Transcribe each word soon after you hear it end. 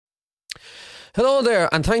Hello there,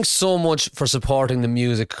 and thanks so much for supporting the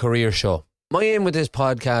Music Career Show. My aim with this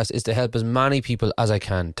podcast is to help as many people as I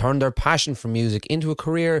can turn their passion for music into a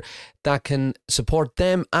career that can support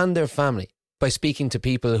them and their family by speaking to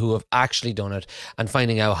people who have actually done it and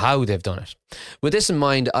finding out how they've done it. With this in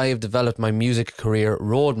mind, I have developed my music career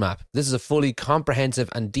roadmap. This is a fully comprehensive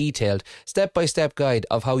and detailed step-by-step guide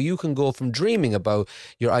of how you can go from dreaming about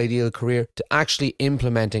your ideal career to actually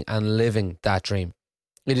implementing and living that dream.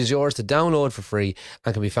 It is yours to download for free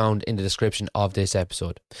and can be found in the description of this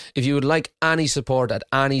episode. If you would like any support at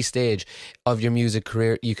any stage of your music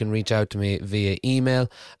career, you can reach out to me via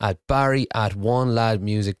email at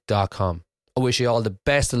barry@oneladmusic.com. I wish you all the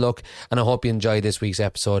best of luck, and I hope you enjoy this week's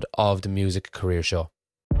episode of the Music Career Show.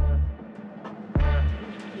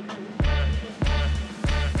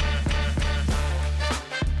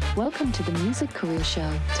 Welcome to the Music Career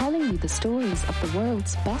Show, telling you the stories of the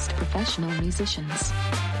world's best professional musicians.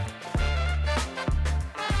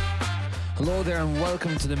 Hello there and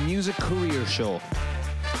welcome to the Music Career Show.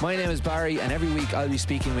 My name is Barry, and every week I'll be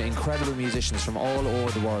speaking with incredible musicians from all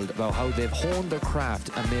over the world about how they've honed their craft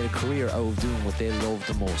and made a career out of doing what they love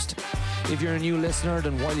the most. If you're a new listener,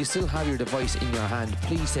 then while you still have your device in your hand,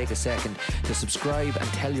 please take a second to subscribe and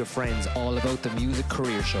tell your friends all about the Music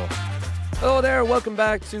Career Show. Hello there, welcome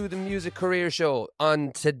back to the Music Career Show.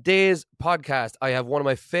 On today's podcast, I have one of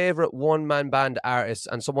my favourite one-man band artists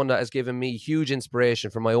and someone that has given me huge inspiration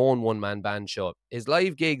for my own one-man band show. His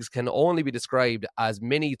live gigs can only be described as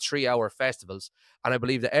mini 3-hour festivals, and I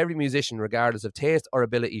believe that every musician, regardless of taste or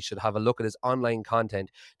ability, should have a look at his online content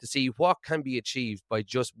to see what can be achieved by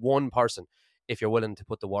just one person if you're willing to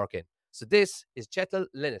put the work in. So this is Kjetil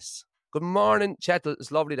Linnes. Good morning, Kjetil.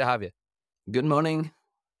 It's lovely to have you. Good morning.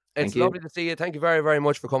 It's lovely to see you. Thank you very, very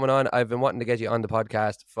much for coming on. I've been wanting to get you on the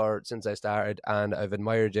podcast since I started, and I've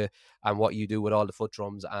admired you and what you do with all the foot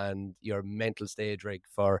drums and your mental stage rig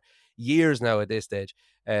for years now at this stage.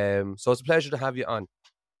 So it's a pleasure to have you on.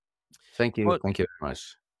 Thank you. Thank you very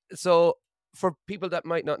much. So for people that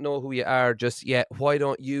might not know who you are just yet, why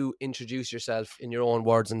don't you introduce yourself in your own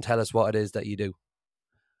words and tell us what it is that you do?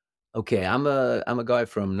 Okay, I'm a guy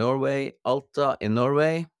from Norway, Alta in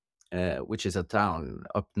Norway. Which is a town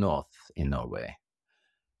up north in Norway,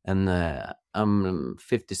 and I'm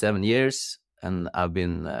 57 years, and I've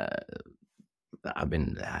been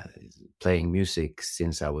playing music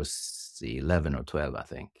since I was 11 or 12, I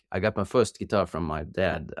think. I got my first guitar from my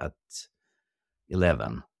dad at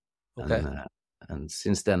 11. Okay, and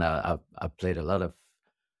since then I've played a lot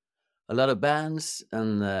of bands,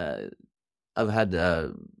 and I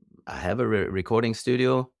have a recording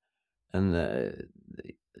studio, and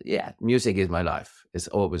yeah, music is my life. It's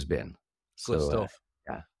always been. Good stuff.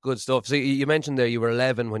 Yeah, good stuff. So you mentioned there you were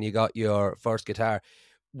 11 when you got your first guitar.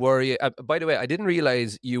 Were you? By the way, I didn't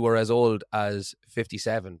realize you were as old as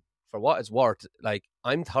 57. For what it's worth, like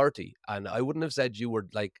I'm 30, and I wouldn't have said you were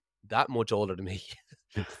like that much older than me.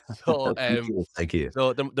 So thank you.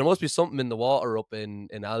 So there must be something in the water up in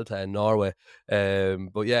Alta in Norway.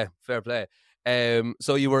 But yeah, fair play.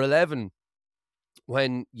 So you were 11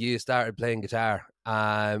 when you started playing guitar.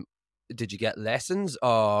 Did you get lessons,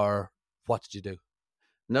 or what did you do?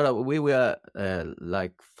 No, we were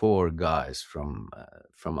like 4 guys from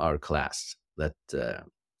our class that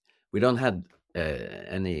we don't had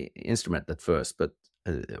any instrument at first, but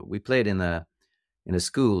we played in a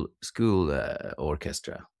school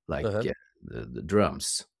orchestra, like the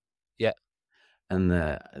drums. Yeah, and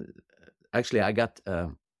actually I got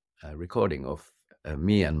a recording of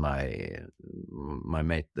me and my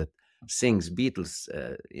mate that sings Beatles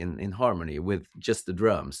in harmony with just the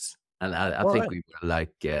drums, and I think we were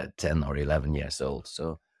like 10 or 11 years old.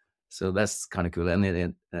 So that's kind of cool.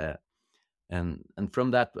 And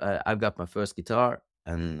from that I've got my first guitar,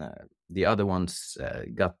 and the other ones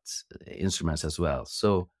got instruments as well.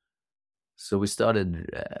 So we started.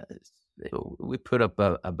 We put up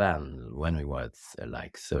a band when we were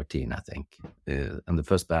like 13, I think, and the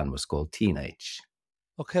first band was called Teenage.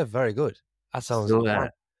 Okay, very good. That sounds fun.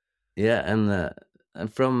 Yeah, and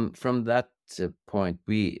from that point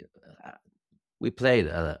we played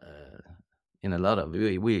in a lot of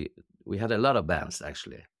we had a lot of bands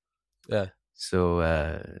actually. Yeah. So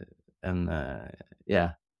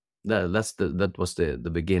yeah, that was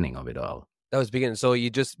the beginning of it all. That was the beginning. So you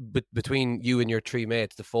just between you and your 3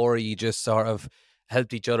 mates, the 4 of you just sort of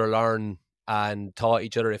helped each other learn and taught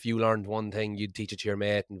each other. If you learned one thing, you'd teach it to your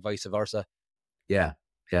mate, and vice versa. Yeah,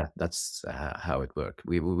 that's how it worked.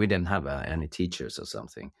 We didn't have any teachers or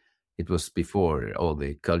something. It was before all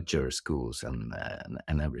the culture schools and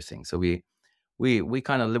everything. So we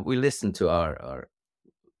listened to our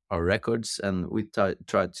records, and we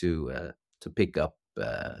tried to to pick up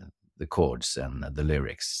the chords and the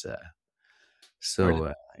lyrics. It's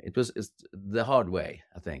the hard way,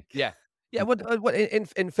 I think. Yeah. Yeah, what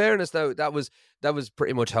in fairness though, that was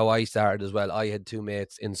pretty much how I started as well. I had two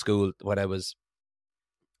mates in school when I was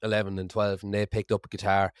 11 and 12, and they picked up a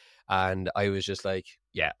guitar, and I was just like,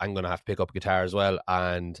 yeah, I'm gonna have to pick up a guitar as well.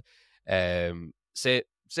 And same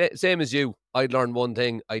as you, I'd learn one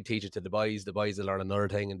thing, I'd teach it to the boys would learn another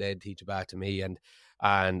thing, and they'd teach it back to me, and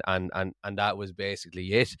that was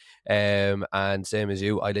basically it. And same as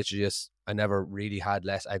you, I never really had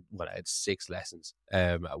I had 6 lessons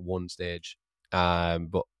at one stage,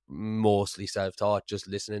 but mostly self-taught, just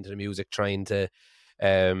listening to the music, trying to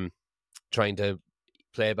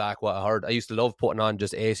play back what I heard. I used to love putting on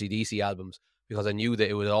just AC/DC albums because I knew that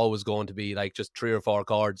it was always going to be like just 3 or 4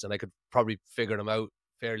 chords, and I could probably figure them out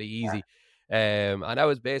fairly easy. And that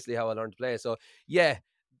was basically how I learned to play. So yeah,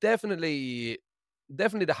 definitely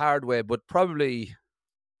the hard way, but probably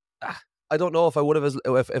I don't know if I would have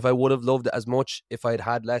if I would have loved it as much if I'd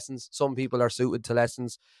had lessons. Some people are suited to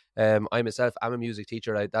lessons. I'm a music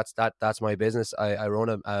teacher. That's my business. I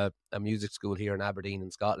run a music school here in Aberdeen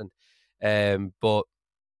in Scotland. But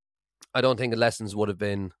I don't think lessons would have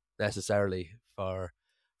been necessarily for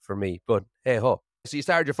me. But hey ho. So you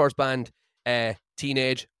started your first band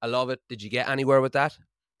teenage. I love it. Did you get anywhere with that?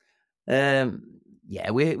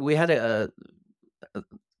 Yeah, we had a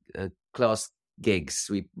class gigs.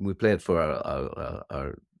 We played for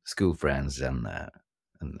our school friends and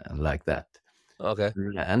like that. Okay.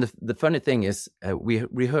 And the funny thing is, we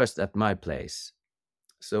rehearsed at my place,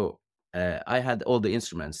 so I had all the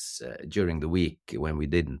instruments during the week when we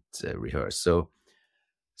didn't rehearse. So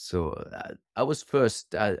I was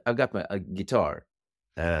first. I got a guitar,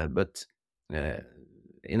 but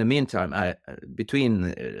in the meantime, between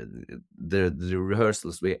the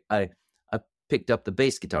rehearsals, I picked up the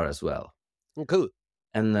bass guitar as well. Oh, cool.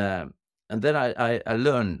 And then I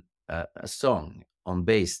learned a song on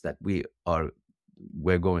bass that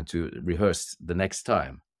we're going to rehearse the next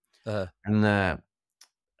time. And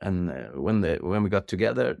when we got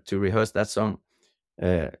together to rehearse that song,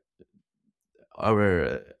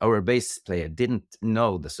 our bass player didn't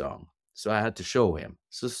know the song, so I had to show him.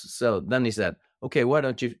 So then he said, "Okay, why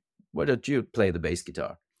don't you play the bass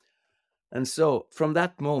guitar?" And so from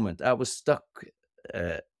that moment, I was stuck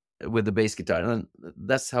with the bass guitar, and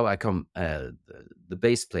that's how I become the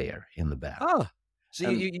bass player in the band. Oh, so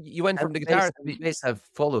you went from the guitar. The bass have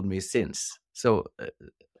followed me since. So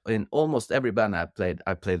in almost every band I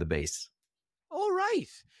play the bass. All right.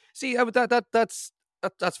 See,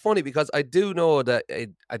 that's funny, because I do know that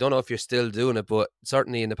I don't know if you're still doing it, but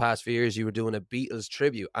certainly in the past few years you were doing a Beatles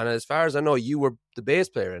tribute, and as far as I know, you were the bass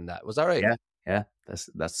player in that. Was that right? Yeah,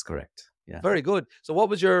 that's correct. Yeah. Very good. So what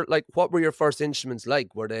were your first instruments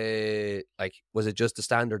like? Were they was it just the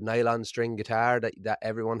standard nylon string guitar that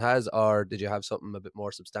everyone has, or did you have something a bit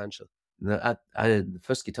more substantial? The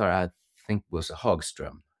first guitar I think was a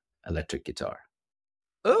Hagström electric guitar.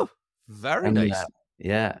 Oh, very nice.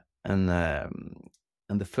 And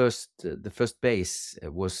the first bass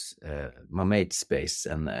was my mate's bass,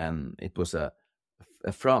 and it was a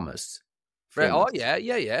Framus. Oh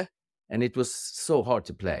yeah. And it was so hard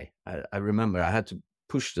to play. I remember I had to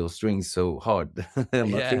push those strings so hard.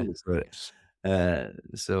 My fingers were.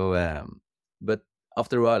 But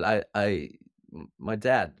after a while, my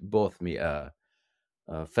dad bought me a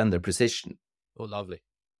Fender Precision. Oh, lovely.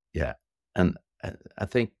 Yeah, and I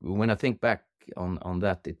think when I think back on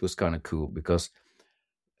that, it was kind of cool because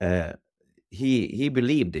he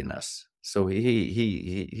believed in us. So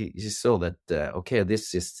he saw that okay,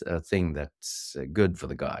 this is a thing that's good for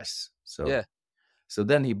the guys. So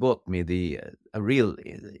then he bought me a real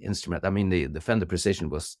instrument. I mean, the Fender Precision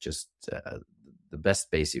was just the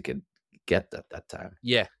best bass you could get at that time.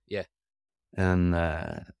 Yeah. And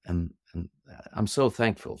I'm so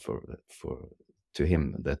thankful to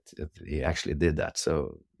him that he actually did that.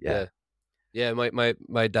 So yeah.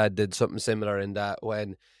 My dad did something similar in that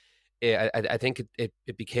when. I think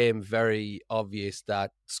it became very obvious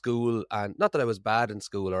that school, and not that I was bad in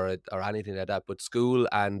school or anything like that, but school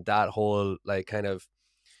and that whole kind of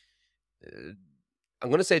I'm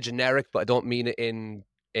going to say generic, but I don't mean it in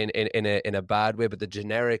a bad way, but the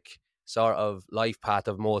generic sort of life path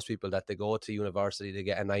of most people, that they go to university, they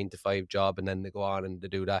get a 9-to-5 job, and then they go on and they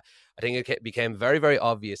do that. I think it became very, very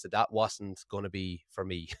obvious that wasn't going to be for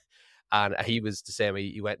me. And he was the same.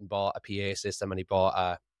 He went and bought a PA system, and he bought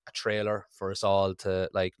a trailer for us all to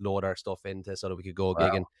load our stuff into so that we could go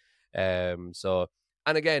gigging. So,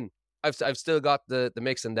 and again, I've still got the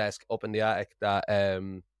mixing desk up in the attic that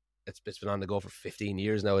it's been on the go for 15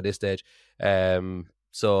 years now at this stage.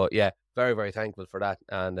 So yeah, Very, very thankful for that.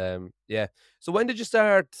 And yeah. So when did you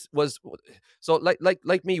start? So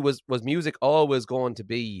like me, was music always going to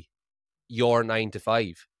be your 9 to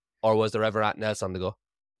 5, or was there ever anything else on the go?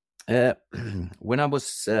 When I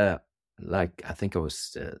was like, I think I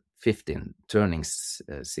was 15, turning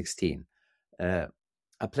 16, I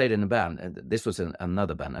played in a band. And this was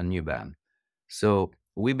another band, a new band. So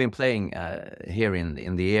we've been playing here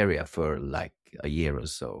in the area for like a year or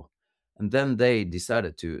so, and then they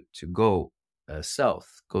decided to go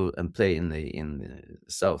south, go and play in the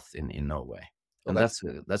south in Norway, and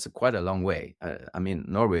Okay. that's quite a long way. I mean,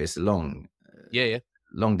 Norway is a Yeah.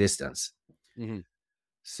 long distance. Mm-hmm.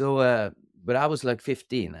 So, but I was like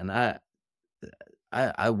 15, and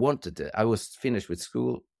I wanted to. I was finished with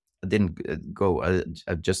school. I didn't go. I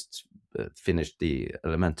just finished the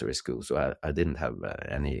elementary school, so I didn't have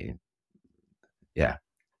any, Yeah.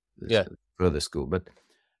 further school.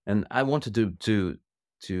 And I wanted to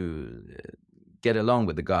get along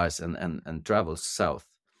with the guys and travel south.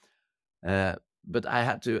 But I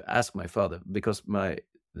had to ask my father, because my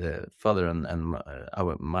father and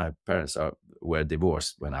my parents were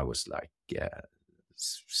divorced when I was like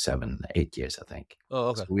 7, 8 years, I think. Oh,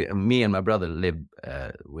 okay. So me and my brother lived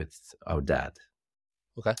with our dad.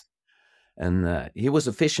 Okay. And he was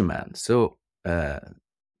a fisherman, so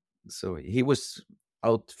he was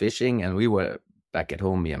out fishing, and we were back at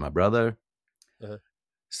home, me and my brother. Uh-huh.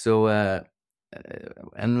 So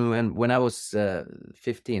and when I was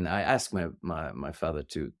 15, I asked my father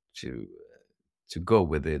to go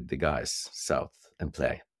with the guys south and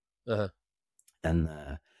play. Uh-huh. And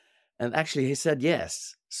actually he said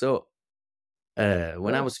yes. So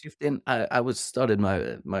when I was 15, I started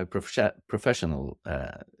my professional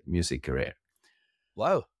music career.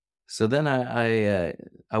 Wow. So then I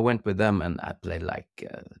went with them, and I played like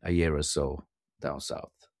a year or so down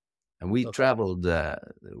south, and we traveled.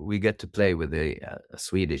 We get to play with a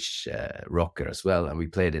Swedish rocker as well, and we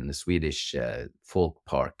played in the Swedish folk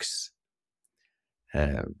parks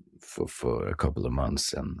for a couple of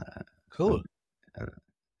months. And cool.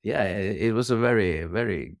 Yeah, it was a very,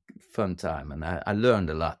 very fun time, and I learned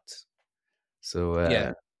a lot. So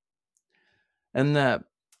yeah. And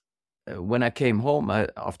when I came home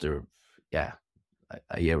after a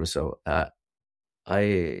year or so, I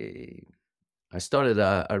started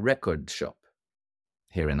a record shop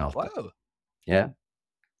here in Alta. Wow. Yeah.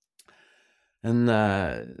 And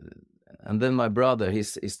then my brother, he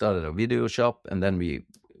started a video shop, and then we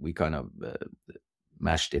kind of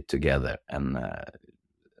mashed it together, and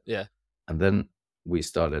and then we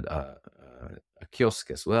started a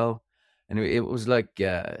kiosk as well, and it was like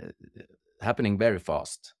happening very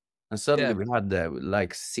fast. And suddenly we had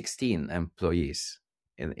like 16 employees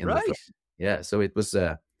in right. the front. Yeah, so it was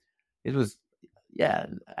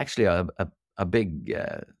actually a big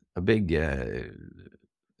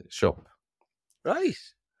shop. Right.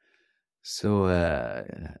 So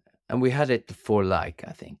and we had it for like,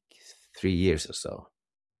 I think, 3 years or so.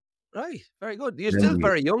 Right, very good. You're still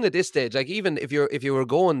very young at this stage. Like, even if you were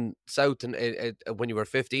going south and when you were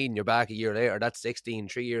 15, you're back a year later. That's 16.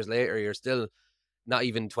 3 years later, you're still not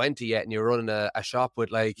even 20 yet, and you're running a shop with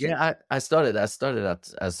like. Yeah, I started as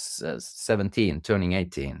 17, turning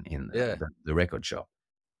 18 in the record shop.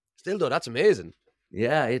 Still though, that's amazing.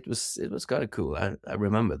 Yeah, it was kind of cool. I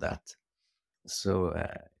remember that. So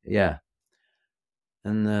yeah,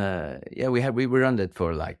 and we run it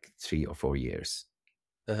for like 3 or 4 years.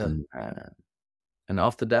 And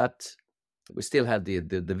after that, we still had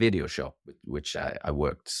the video shop, which I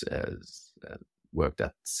worked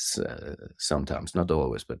at sometimes, not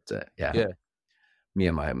always, but me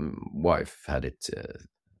and my wife had it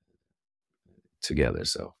together.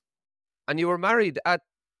 So. And you were married at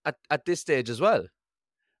this stage as well?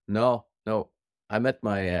 No, I met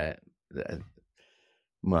we're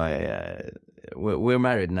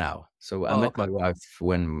married now. So I met my wife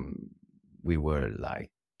when we were like,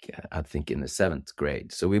 I think, in the 7th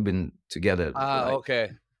grade. So we've been together.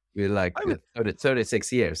 We're like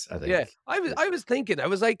 36 years, I think. Yeah, I was thinking, I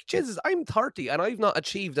was like, Jesus, I'm 30 and I've not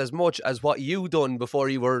achieved as much as what you done before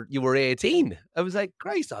you were 18. I was like,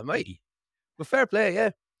 Christ almighty. But fair play, yeah.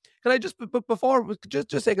 Can I just before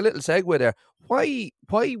just take a little segue there? Why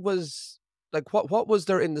was, like, what was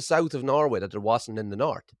there in the south of Norway that there wasn't in the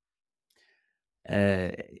north?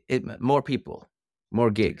 More people. More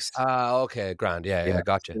gigs. Okay, grand. Yeah,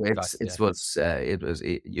 gotcha.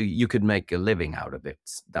 You could make a living out of it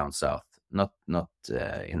down south, not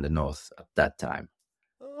in the north at that time.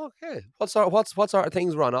 Okay. What sort of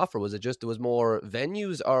things were on offer? Was it just there was more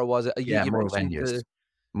venues, or was it? More venues.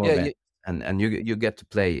 Venues. And you get to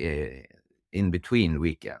play in between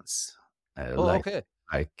weekends. Okay.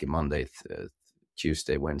 like Monday,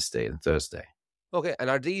 Tuesday, Wednesday, and Thursday. Okay, and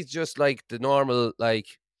are these just like the normal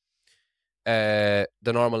like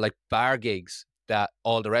bar gigs that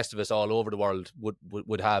all the rest of us all over the world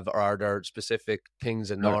would have, or are there specific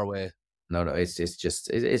things in No, Norway? no, it's just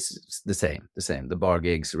it's the same. The bar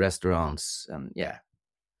gigs, restaurants, and yeah,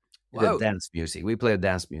 the Wow. dance music. We play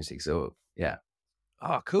dance music, so yeah.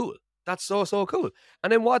 Oh, cool. That's so cool.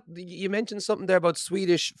 And then what you mentioned something there about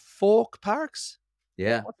Swedish folk parks?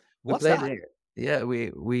 Yeah, we What's play that? there. Yeah,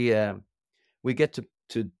 we get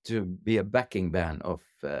to be a backing band of.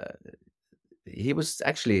 He was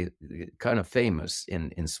actually kind of famous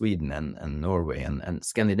in Sweden and Norway and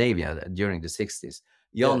Scandinavia during the 60s.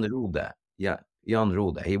 Yeah. Jan Rode, yeah, Jan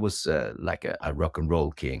Rode. He was like a rock and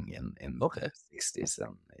roll king in Okay. the 60s,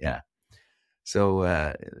 and yeah. So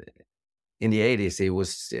in the 80s, he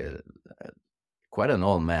was quite an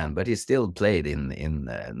old man, but he still played in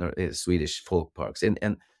Swedish folk parks.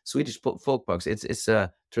 And Swedish folk parks, it's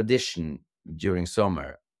a tradition during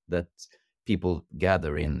summer that people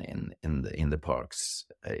gather in the parks.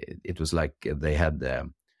 It was like they had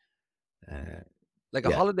like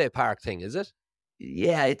a holiday park thing, is it?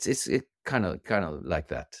 Yeah, it's kind of like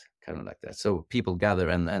that, So people gather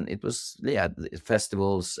and it was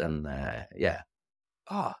festivals and yeah.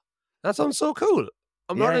 Ah, that sounds so cool.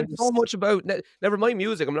 I'm learning so much about never mind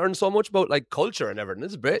music. I'm learning so much about like culture and everything.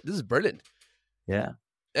 This is brilliant. Yeah.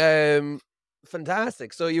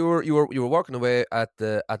 Fantastic. So you were working away at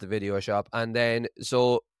the video shop, and then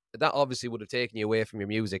so that obviously would have taken you away from your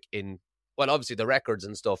music obviously the records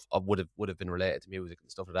and stuff would have been related to music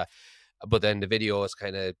and stuff like that. But then the videos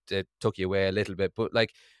kind of took you away a little bit. But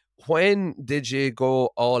like, when did you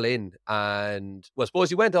go all in? And well, I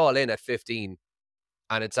suppose you went all in at 15,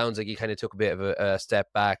 and it sounds like you kind of took a bit of a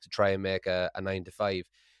step back to try and make a 9 to 5.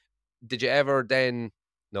 Did you ever then?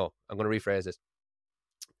 No, I'm going to rephrase this.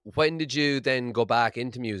 When did you then go back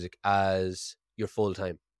into music as your full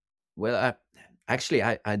time? Well,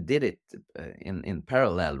 I did it in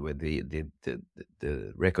parallel with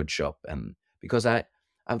the record shop, and because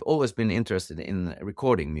I've always been interested in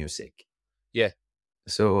recording music. Yeah.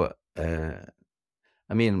 So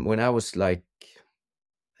I mean, when I was like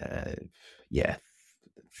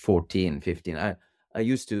 14, 15, I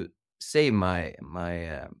used to save my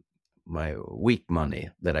week money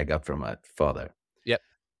that I got from my father. Yep.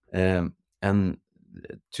 And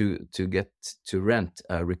to get to rent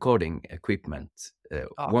recording equipment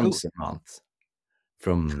once a month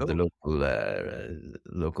from the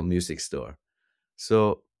local music store.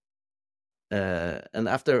 So and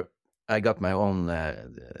after I got my own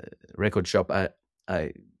record shop,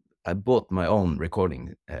 I bought my own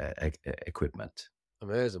recording equipment.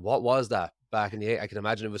 Amazing. What was that back in the 80s? I can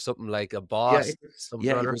imagine it was something like a Boss. It was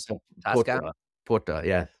a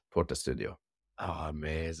Porta Studio. Oh,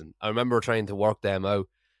 amazing. I remember trying to work them out.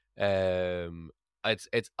 I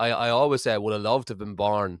always say I would have loved to have been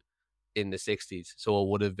born in the 60s, so it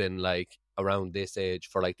would have been like around this age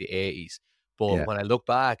for like the 80s. But when I look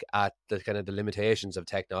back at the kind of the limitations of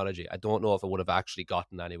technology, I don't know if I would have actually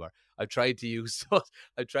gotten anywhere. I've tried to use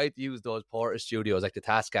those Porta Studios, like the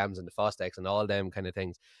Tascams and the Fostex and all them kind of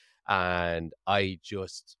things, and I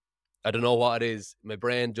don't know what it is. My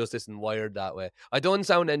brain just isn't wired that way. I done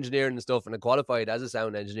sound engineering and stuff, and I qualified as a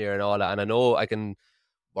sound engineer and all that. And I know I can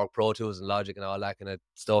work Pro Tools and Logic and all that kind of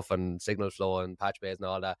stuff, and signal flow and patch base and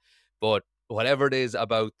all that. But whatever it is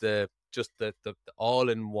about the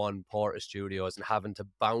all-in-one Porta Studios and having to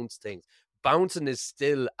bounce things, bouncing is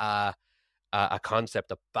still a concept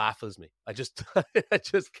that baffles me. I just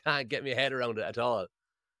can't get my head around it at all.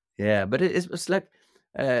 Yeah, but it's like.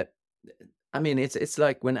 I mean, it's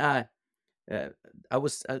like when I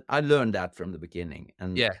learned that from the beginning,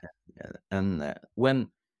 and when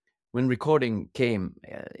recording came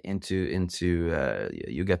into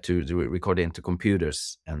you get to record into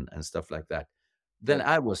computers and stuff like that, then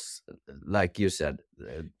I was like you said,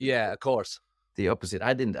 of course, the opposite.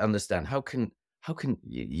 I didn't understand how can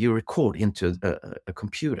you record into a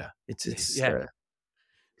computer? It's the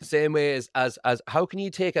same way as how can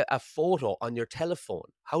you take a photo on your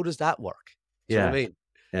telephone? How does that work? Do you know what I mean?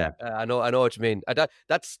 Yeah. I know what you mean.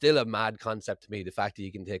 That's still a mad concept to me, the fact that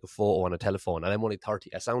you can take a photo on a telephone, and I'm only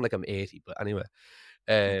 30. I sound like I'm 80, but anyway.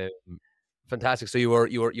 Fantastic. So you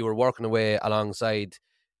were working away alongside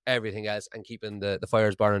everything else and keeping the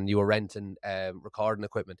fires burning. You were renting recording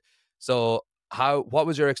equipment. So what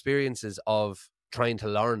was your experiences of trying to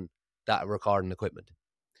learn that recording equipment?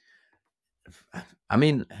 I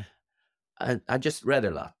mean, I just read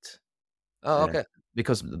a lot. Oh, okay.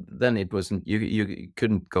 because then it wasn't you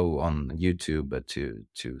couldn't go on YouTube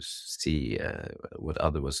to see what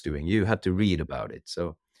other was doing. You had to read about it.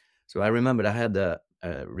 So I remember I had a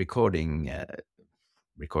recording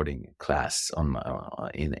class on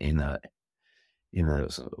my, in a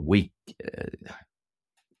week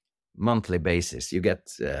monthly basis. You get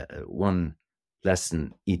one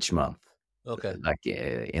lesson each month. Okay. Like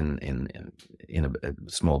in a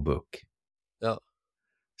small book. Yeah.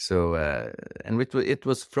 So and it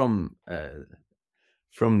was from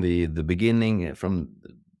the beginning,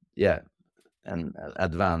 and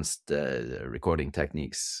advanced recording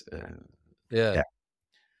techniques. Yeah. Yeah.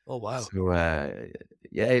 Oh wow. So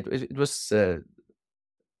it was the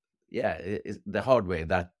hard way,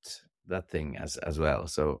 that thing as well.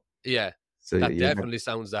 So Yeah. so That you definitely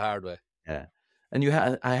sounds the hard way. Yeah,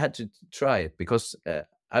 and I had to try it because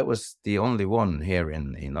I was the only one here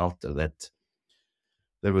in Alta that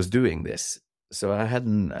was doing this. So I had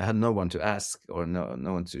no one to ask or no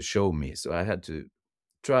one to show me. So I had to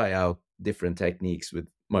try out different techniques with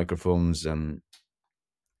microphones and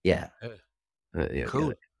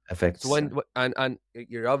Cool. effects. So and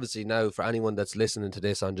you're obviously now, for anyone that's listening to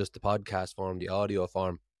this on just the podcast form, the audio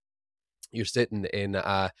form, you're sitting in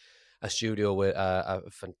a studio with a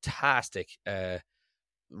fantastic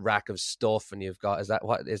rack of stuff, and you've got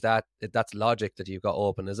that's Logic that you've got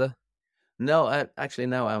open, is it? No, actually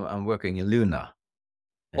now I'm working in Luna.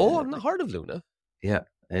 I've not heard of Luna. Yeah,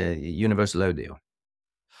 Universal Audio.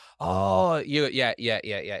 Oh, yeah.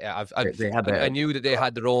 I knew that they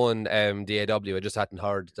had their own DAW. I just hadn't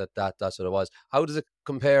heard that's what it was. How does it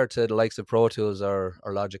compare to the likes of Pro Tools or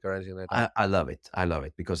Logic or anything like that? I love it. I love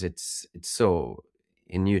it because it's so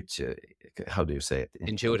intuitive. How do you say it?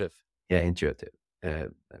 Intuitive. Yeah, intuitive.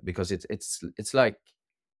 Because it's like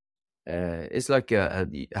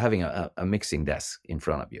having a mixing desk in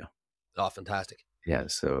front of you. Oh, fantastic. Yeah.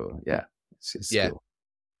 So yeah, it's cool.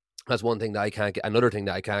 That's one thing that I can't get. Another thing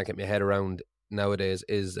that I can't get my head around nowadays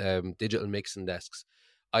is digital mixing desks.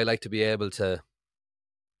 I like to be able to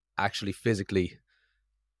actually physically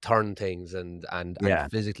turn things and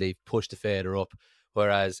physically push the fader up.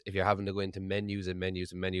 Whereas if you're having to go into menus and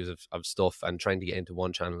menus and menus of stuff and trying to get into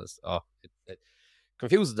one channel, it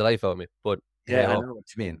confuses the life out of me. But yeah, I know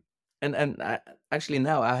what you mean. And actually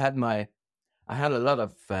now I had a lot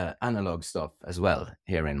of analog stuff as well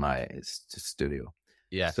here in my studio.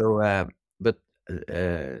 Yeah. So, but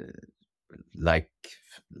like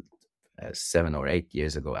 7 or 8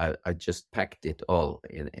 years ago, I just packed it all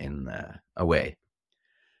in away.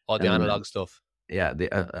 All the analog stuff. Yeah,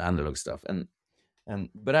 the analog stuff,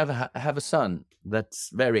 but I have a son that's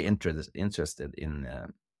very interested in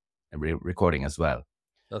recording as well.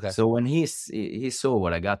 Okay. So when he saw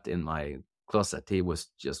what I got in my closet, he was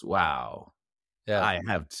just wow. Yeah. I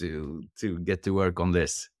have to get to work on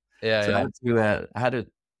this. Yeah. So I had to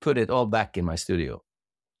put it all back in my studio.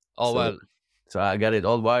 Oh, well. So I got it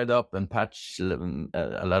all wired up and patched a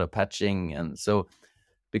lot of patching, and so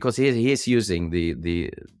because he's using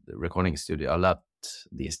the recording studio a lot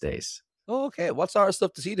these days. Oh, okay. What sort of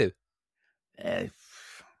stuff does he do?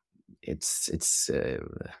 It's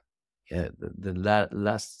the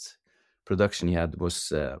last production he had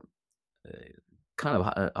was kind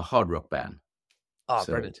of a hard rock band. Oh,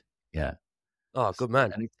 so, brilliant! Yeah. Oh, good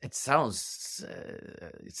man. And it sounds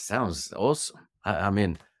awesome. I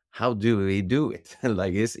mean, how do we do it?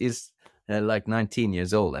 Like he's like 19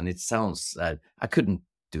 years old, and it sounds. I couldn't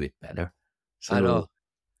do it better. So, I know.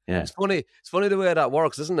 Yeah, it's funny. It's funny the way that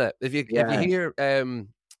works, isn't it? If you hear, I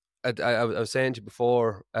was saying to you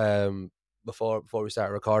before we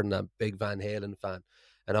started recording, I'm a big Van Halen fan,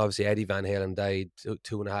 and obviously Eddie Van Halen died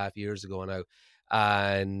 2.5 years ago now,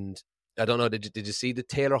 and I don't know. Did you see the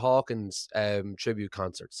Taylor Hawkins tribute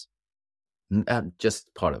concerts?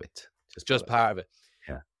 Just part of it. Just part of it.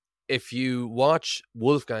 Yeah. If you watch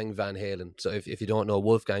Wolfgang Van Halen, so if you don't know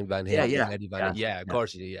Wolfgang Van Halen, Eddie Van Halen, of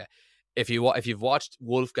course you do. Yeah. If you've watched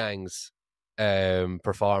Wolfgang's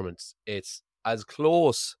performance, it's as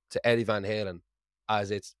close to Eddie Van Halen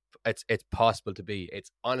as it's possible to be.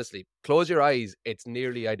 It's honestly, close your eyes, it's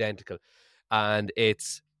nearly identical, and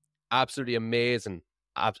it's absolutely amazing.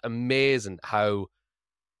 Amazing how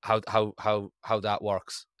that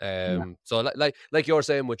works. So like you're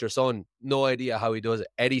saying with your son, no idea how he does it.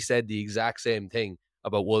 Eddie said the exact same thing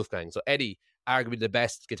about Wolfgang. So Eddie, arguably the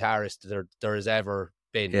best guitarist there has ever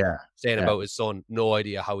been, saying about his son, no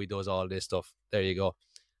idea how he does all this stuff. There you go.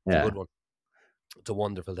 It's a good one. It's a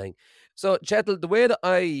wonderful thing. So Kjetil, the way that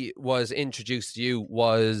I was introduced to you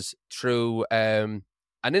was through an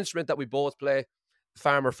instrument that we both play,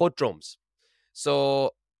 farmer foot drums.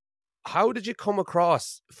 So how did you come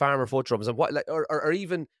across farmer foot drums, and what, like, or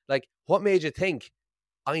even like, what made you think,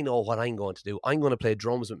 I know what I'm going to do? I'm going to play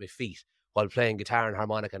drums with my feet while playing guitar and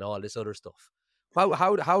harmonica and all this other stuff.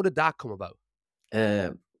 How did that come about?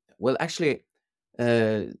 Well, actually,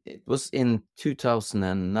 it was in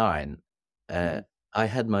 2009. I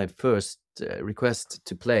had my first request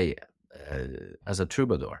to play as a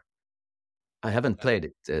troubadour. I haven't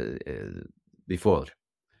played it before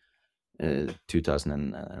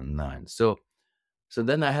 2009. So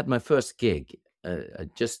then I had my first gig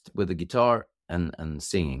just with the guitar and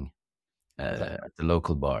singing at the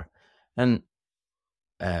local bar, and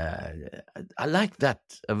I liked that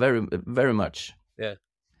very much. Yeah.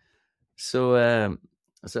 So I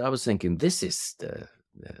was thinking, this is a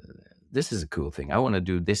cool thing. I want to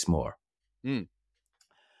do this more. Mm.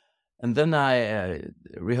 And then I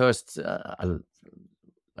rehearsed a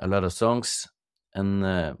lot of songs,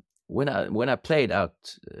 and when I played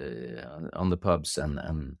out on the pubs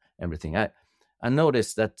and everything, I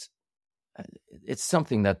noticed that it's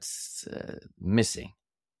something that's missing.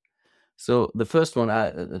 So the first thing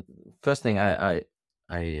I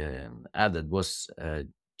added was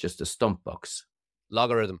just a stomp box.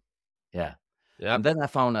 Logarithm. Yeah. Yeah. And then I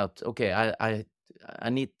found out, okay, I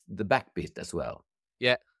need the backbeat as well.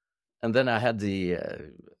 Yeah. And then I had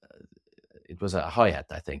it was a hi-hat,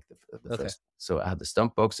 I think, the Okay. first. So I had the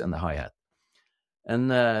stomp box and the hi-hat. And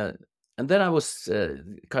then I was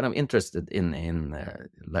kind of interested in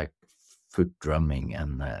like foot drumming,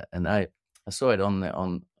 and I saw it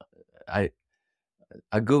on I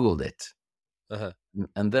Googled it. Uh-huh.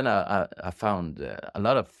 And then I found a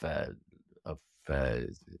lot of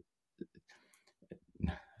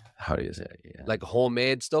how do you say, Like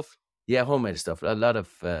homemade stuff? Yeah, homemade stuff. A lot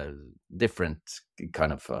of different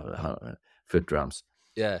kind of foot drums.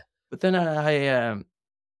 Yeah. But then I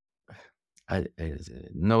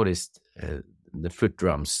noticed the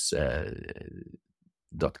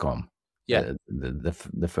footdrums.com. Yeah.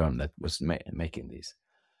 The firm that was making these,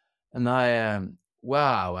 and I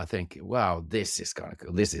I think, wow, this is kind of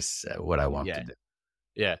cool. This is what I want to do.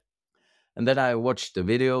 Yeah. And then I watched the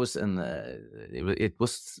videos, and it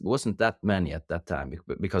wasn't that many at that time,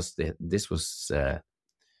 because this was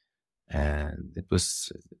it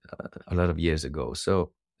was a lot of years ago.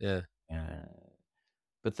 So Yeah.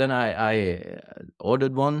 but then I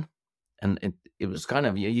ordered one, and it was kind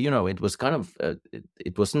of, it was kind of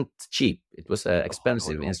it wasn't cheap. It was an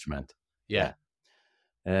expensive instrument. Yeah.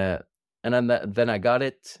 And then I got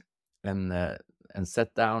it and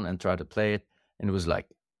sat down and tried to play it, and it was like,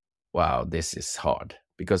 wow, this is hard,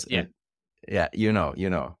 because I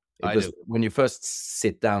was do. when you first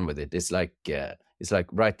sit down with it, it's like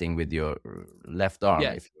writing with your left arm.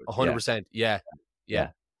 Yeah. 100%. Yeah.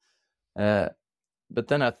 But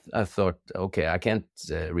then I thought, okay, I can't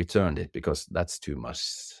return it because that's too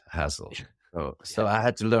much hassle. So I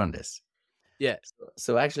had to learn this. Yeah.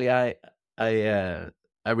 So actually, I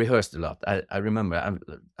rehearsed a lot. I remember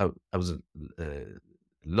I was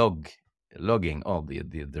logging all the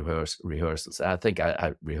rehearsals. I think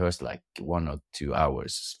I rehearsed like 1 or 2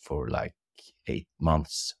 hours for like 8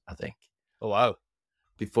 months, I think. Oh, wow.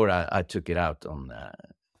 Before I took it out on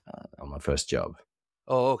my first job.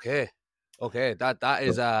 Oh, okay. Okay, that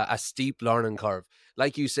is a steep learning curve,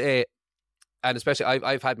 like you say, and especially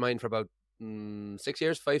I've had mine for about 6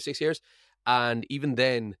 years, 5-6 years, and even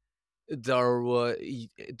then there was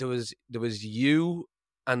you,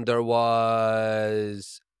 and there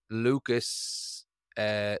was Lucas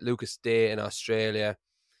Day in Australia,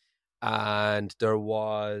 and there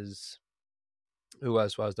was, who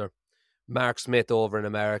else was there? Mark Smith over in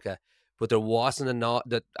America, but there wasn't enough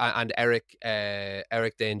that, and Eric Day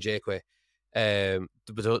and Jakwe.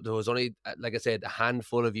 But there was only, like I said, a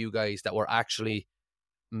handful of you guys that were actually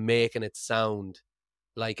making it sound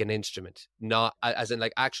like an instrument, not as in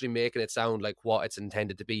like actually making it sound like what it's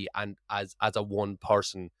intended to be, and as a one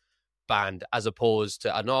person band, as opposed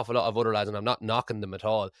to an awful lot of other lads. And I'm not knocking them at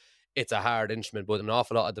all. It's a hard instrument, but an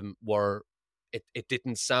awful lot of them were. It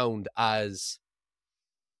didn't sound as.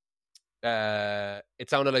 It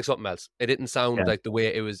sounded like something else. It didn't sound like the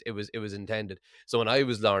way it was intended. So when I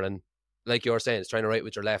was learning, like you're saying, it's trying to write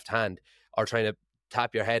with your left hand or trying to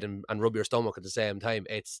tap your head and rub your stomach at the same time.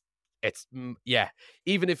 It's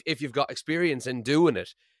even if you've got experience in doing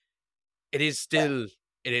it, it is still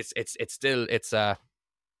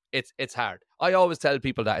it's hard. I always tell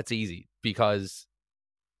people that it's easy because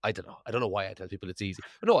I don't know why I tell people it's easy.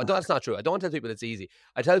 But no, that's not true. I don't tell people it's easy.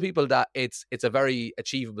 I tell people that it's a very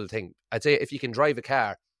achievable thing. I'd say if you can drive a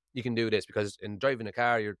car, you can do this, because in driving a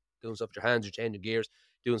car, you're doing stuff with your hands, you're changing gears,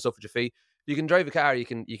 doing stuff with your feet. You can drive a car, you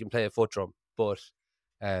can play a foot drum. But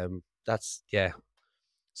That's yeah.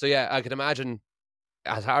 So yeah, I can imagine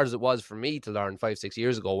as hard as it was for me to learn 5-6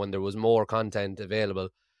 years ago when there was more content available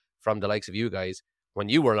from the likes of you guys. When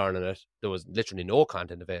you were learning it, there was literally no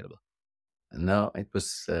content available. No, it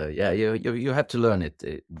was you have to learn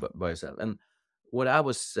it by yourself. And what I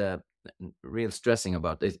was real stressing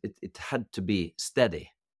about it had to be steady,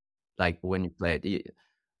 like when you play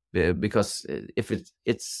it, because if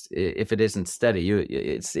if it isn't steady,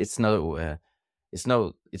 it's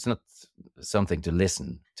not something to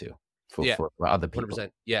listen to Yeah, for other people.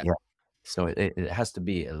 100%. Yeah, Yeah, so it has to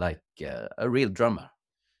be like a real drummer.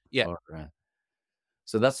 yeah, Or,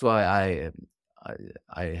 so that's why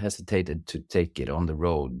I hesitated to take it on the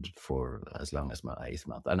road for as long as my 8th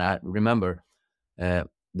month. And I remember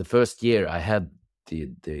the first year I had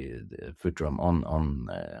the foot drum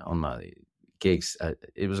on my gigs.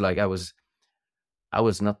 It was like I was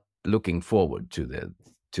not looking forward to the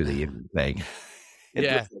evening playing.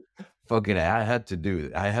 yeah, Fuck it, I have to do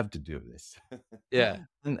this. yeah.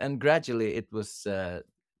 And gradually it was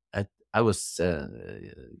I was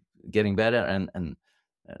getting better, and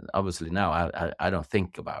obviously now I don't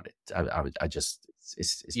think about it. I just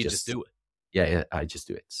it's You just do it. Yeah, I just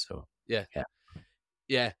do it. So Yeah. yeah.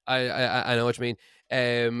 Yeah, I know what you mean.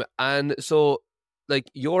 And so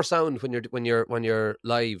like your sound when you're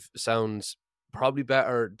live sounds probably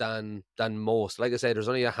better than most. Like I said, there's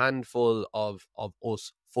only a handful of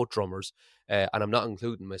us foot drummers, and I'm not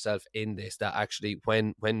including myself in this, that actually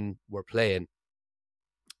when we're playing,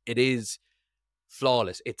 it is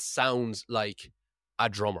flawless. It sounds like a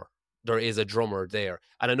drummer. There is a drummer there,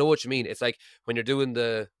 and I know what you mean. It's like when you're doing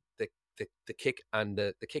the kick and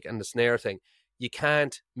the kick and the snare thing, you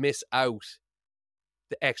can't miss out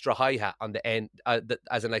the extra hi hat on the end,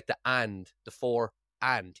 as in like the 4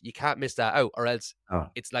 and you can't miss that out, or else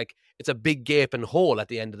it's like it's a big gaping hole at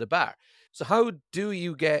the end of the bar. So how do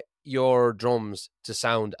you get your drums to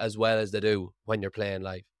sound as well as they do when you're playing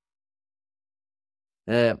live?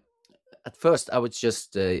 At first, I was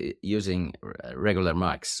just using regular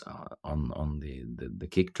mics on the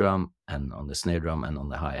kick drum and on the snare drum and on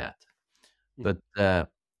the hi hat. But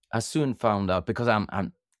I soon found out, because I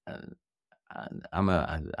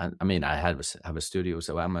mean I have a studio,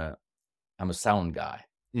 so I'm a sound guy.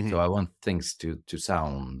 Mm-hmm. So I want things to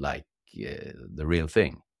sound like the real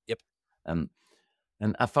thing. Yep. And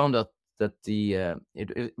I found out that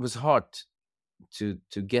it was hard to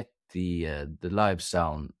get the live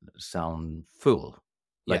sound full,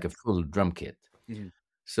 like a full drum kit. Mm-hmm.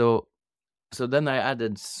 So then I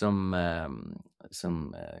added some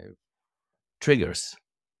triggers.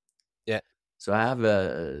 Yeah. So I have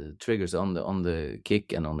triggers on the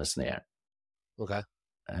kick and on the snare. Okay.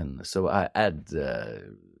 And so I add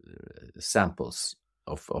samples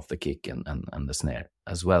of the kick and the snare,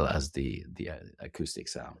 as well as the acoustic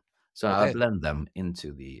sound. So Okay. I blend them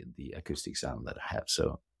into the acoustic sound that I have.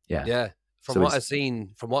 So yeah. Yeah. From So what I've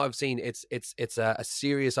seen, it's a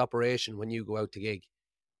serious operation when you go out to gig.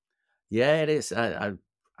 Yeah, it is. I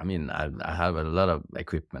mean, I have a lot of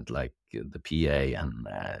equipment, like the PA and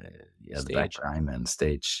the Stage. backline and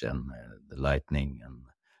stage and the lighting, and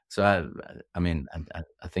so I mean,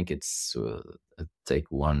 I think it's take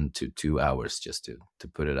 1 to 2 hours just to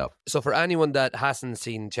put it up. So for anyone that hasn't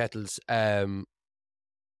seen Kjetil's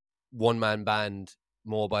one-man band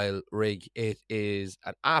mobile rig, it is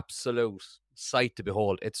an absolute sight to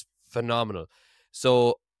behold. It's phenomenal.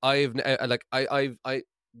 So I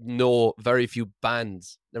know very few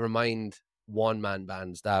bands, never mind one-man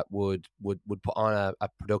bands, that would put on a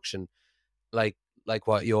production like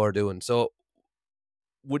what you're doing. So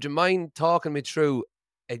would you mind talking me through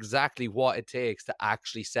exactly what it takes to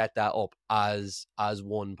actually set that up as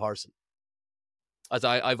one person? As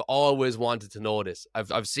I've always wanted to know this.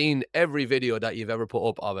 I've seen every video that you've ever put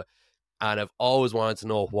up of it, and I've always wanted to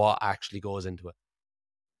know what actually goes into it.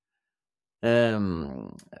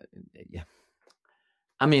 Yeah.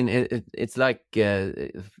 I mean, it's like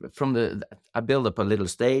from I build up a little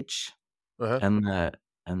stage, and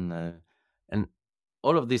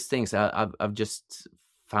all of these things I've just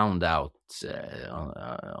found out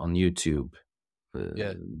on YouTube.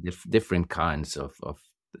 Different kinds of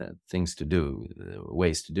things to do,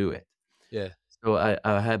 ways to do it. Yeah. So I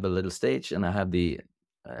have a little stage, and I have the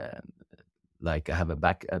like I have a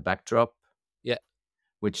backdrop. Yeah.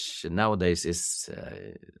 Which nowadays is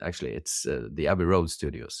actually it's the Abbey Road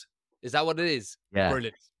Studios. Is that what it is? Yeah.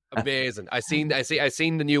 Brilliant. Amazing. I seen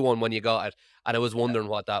the new one when you got it, and I was wondering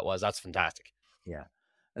what that was. That's fantastic. Yeah.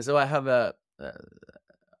 And so I have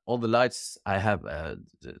all the lights I have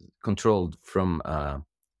controlled from a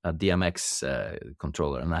DMX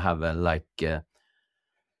controller, and I have I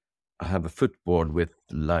have a footboard with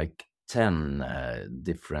like 10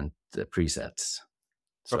 different presets.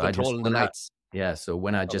 For controlling the nights. So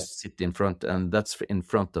when I just sit in front, and that's in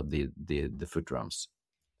front of the foot drums.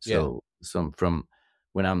 So from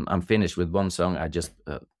when I'm finished with one song, I just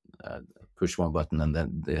push one button, and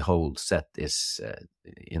then the whole set is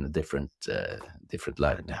in a different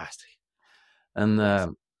light. Fantastic. And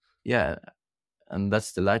and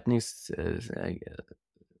that's the lightnings.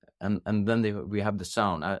 And then we have the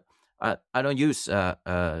sound. I don't use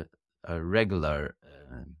a regular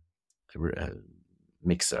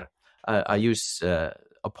mixer. I use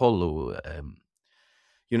Apollo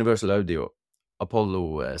Universal Audio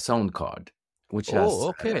Apollo sound card, which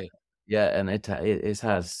has and it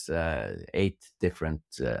has 8 different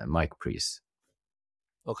mic pre's.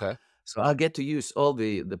 Okay. So I get to use all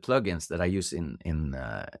the plugins that I use in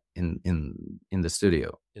the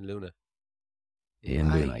studio in Luna.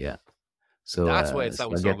 Luna, yeah. So that's why it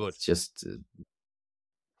sounds so good. Just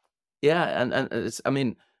and it's, I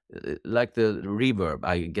mean, like the reverb,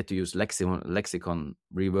 I get to use Lexicon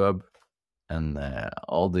reverb and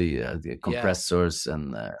all the compressors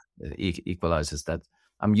and equalizers that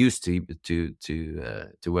I'm used to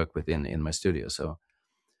work with in my studio. So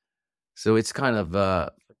it's kind of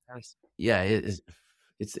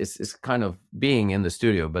it's kind of being in the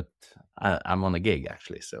studio, but I'm on a gig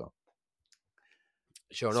actually. So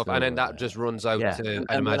sure enough, and then that just runs out to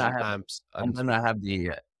I imagine amps, and then I have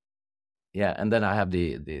the and then I have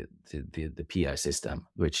the PI system,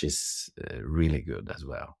 which is really good as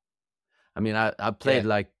well. I mean, I played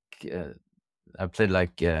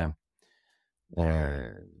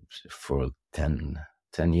for 10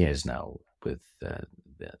 years now with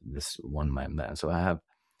this one-man band. So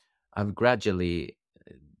I've gradually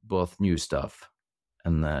bought new stuff,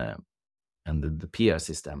 and the PI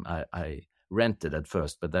system I rented at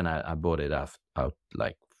first, but then I bought it out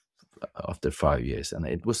like after 5 years, and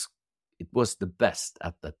it was the best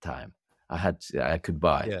at that time I could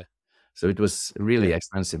buy. Yeah. So it was really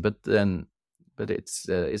expensive, but it's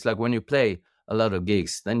like when you play a lot of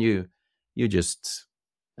gigs, then you just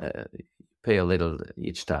pay a little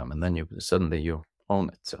each time, and then you suddenly you own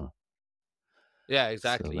it. So yeah,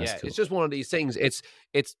 exactly. So it's just one of these things. It's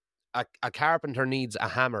a carpenter needs a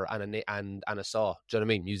hammer and a saw. Do you know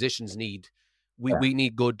what I mean? Musicians need we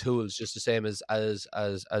need good tools, just the same as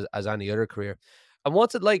any other career. And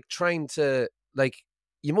what's it like trying to, like,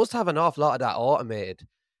 you must have an awful lot of that automated,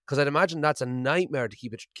 because I'd imagine that's a nightmare to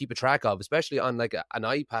keep a track of, especially on like an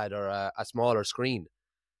iPad or a smaller screen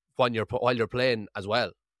while you're playing as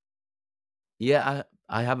well. Yeah,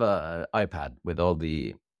 I have a iPad with all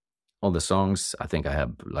the songs. I think I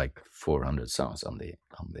have like 400 songs on the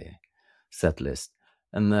set list,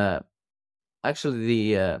 and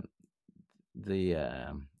actually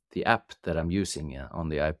the app that I'm using on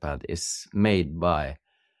the iPad is made by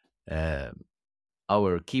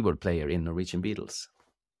our keyboard player in Norwegian Beatles.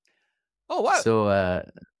 Oh wow!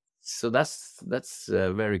 So that's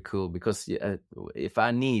very cool, because if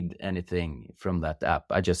I need anything from that app,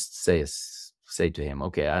 I just say to him,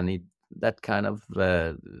 okay, I need that kind of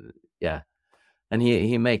and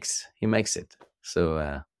he makes it.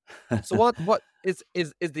 So so what is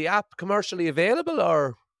the app commercially available,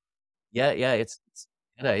 or? Yeah, it's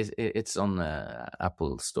on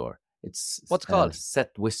Apple Store. What's it called?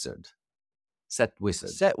 Set Wizard.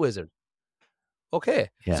 Okay.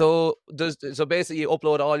 Yeah. So basically you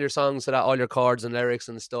upload all your songs to that, all your chords and lyrics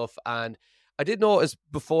and stuff. And I did notice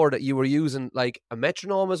before that you were using like a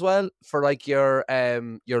metronome as well for like your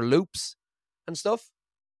loops and stuff.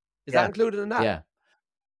 Is that included in that?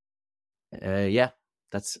 Yeah,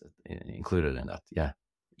 that's included in that. Yeah.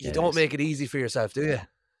 You don't make it easy for yourself, do you?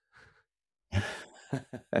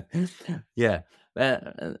 Yeah,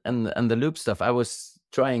 and the loop stuff, I was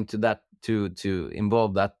trying to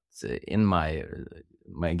involve that in my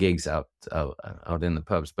gigs out in the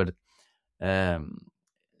pubs, but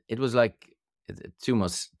it was like too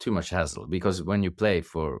much hassle, because when you play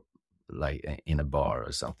for like in a bar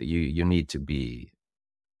or something, you need to be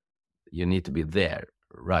there,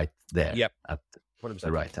 right there, at 100%.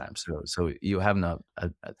 The right time. So you have not.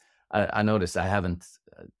 I noticed I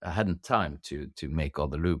hadn't time to make all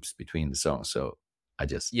the loops between the songs, so I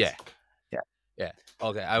just yeah.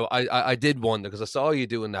 Okay, I did wonder, because I saw you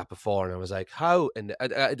doing that before, and I was like, how? And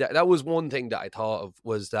that was one thing that I thought of,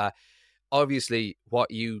 was that obviously what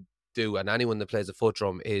you do, and anyone that plays a foot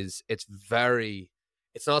drum, it's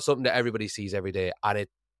not something that everybody sees every day, and it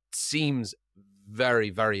seems very,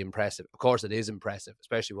 very impressive. Of course, it is impressive,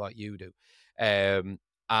 especially what you do,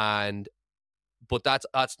 but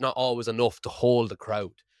that's not always enough to hold the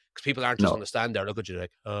crowd, because people aren't just going to stand there look at you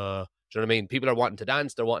like, Do you know what I mean? People are wanting to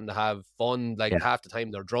dance, they're wanting to have fun. Like Yeah. half the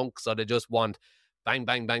time they're drunk, so they just want bang,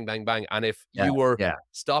 bang, bang, bang, bang. And if Yeah, you were yeah.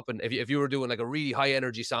 stopping, if you were doing like a really high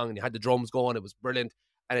energy song and you had the drums going, it was brilliant,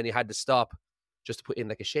 and then you had to stop just to put in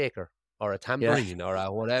like a shaker or a tambourine or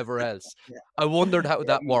a whatever else. Yeah. I wondered how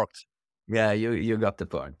that worked. Yeah, you got the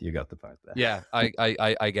point. You got the point there. Yeah,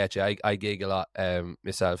 I get you. I gig a lot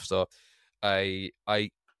myself, so I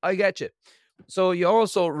get you. So you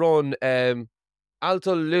also run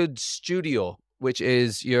Alto Lud Studio, which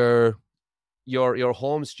is your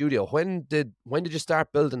home studio. When did you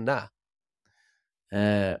start building that?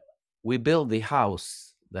 We built the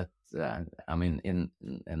house that I mean in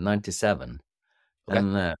 '97, Okay.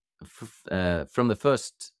 and from the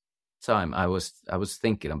first time I was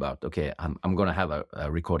thinking about, okay, I'm gonna have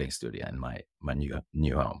a recording studio in my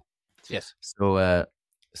new home. Yes.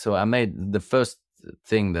 So I made the first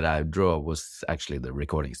thing that I drew was actually the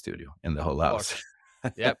recording studio in the whole house.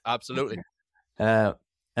 Yep, absolutely. And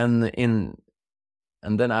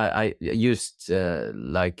then I used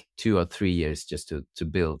like 2 or 3 years just to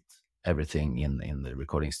build everything in the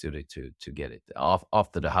recording studio to get it off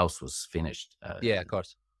after the house was finished. Yeah, of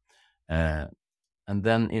course. And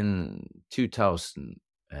then in 2000,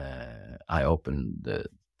 I opened the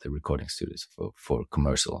recording studios for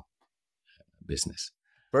commercial business.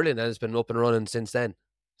 Brilliant. And it's been up and running since then.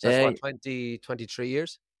 So that's what, 23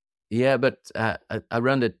 years? Yeah, but I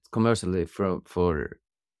ran it commercially for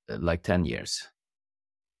like 10 years.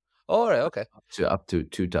 Oh, right, okay. Up to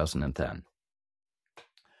 2010.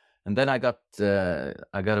 And then I got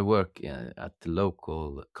to work at the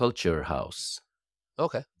local culture house.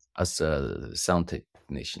 Okay. As a sound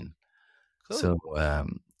technician. Cool. So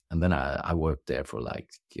and then I worked there for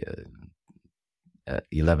like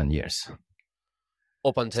 11 years.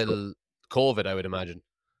 Up until COVID, I would imagine.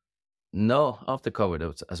 No, after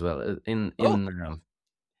COVID as well. In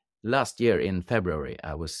last year in February,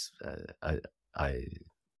 I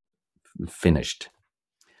finished.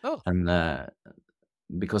 Oh. And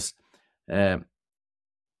because having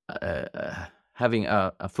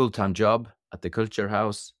a full-time job at the culture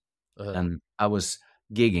house, and I was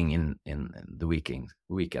gigging in the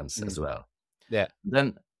weekends as well. Yeah.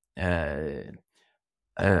 Then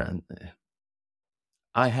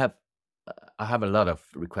I have a lot of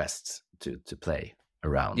requests to play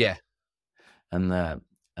around. Yeah. And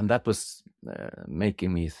that was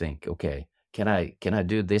making me think, okay, can I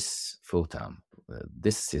do this full time?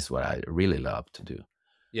 This is what I really love to do.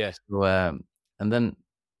 Yes. So, and then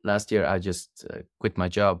last year I just quit my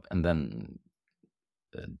job and then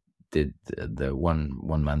did the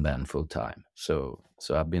one man band full time. So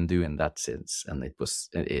I've been doing that since, and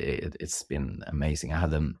it's been amazing. I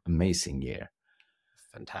had an amazing year.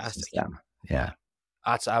 Fantastic. Yeah.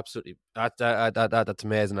 That's absolutely that's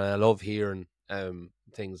amazing. And I love hearing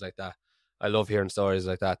things like that. I love hearing stories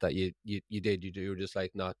like that you were just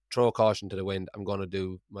like, no, throw caution to the wind. I'm gonna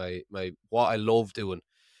do my what I love doing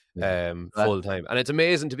full time. And it's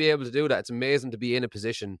amazing to be able to do that. It's amazing to be in a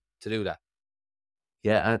position to do that.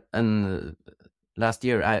 Yeah, and last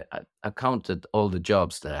year I counted all the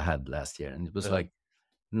jobs that I had last year, and it was like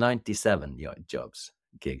 97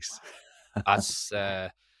 gigs. That's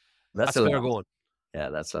a fair lot. going. Yeah,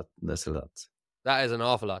 that's a lot. That is an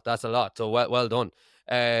awful lot. That's a lot. So well done.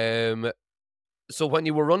 So when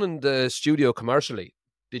you were running the studio commercially,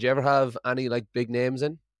 did you ever have any like big names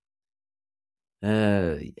in?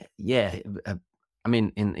 Yeah, I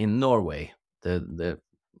mean in Norway,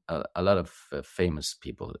 a lot of famous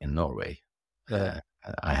people in Norway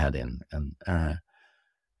I had in, and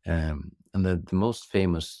the most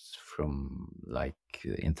famous from like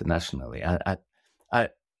internationally.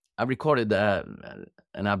 I recorded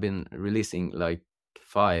and I've been releasing like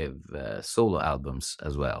 5 solo albums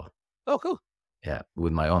as well. Oh, cool. Yeah,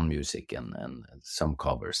 with my own music and some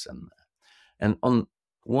covers and on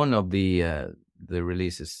one of the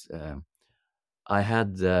releases I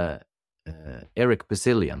had Eric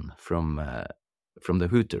Bazillion from the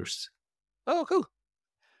Hooters. Oh, cool.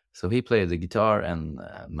 So he played the guitar and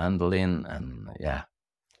mandolin and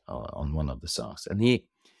on one of the songs, and he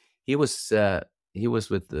was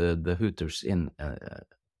with the Hooters in a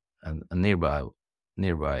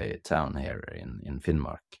nearby town here in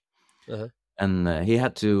Finnmark, and he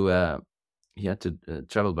had to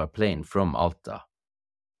travel by plane from Alta.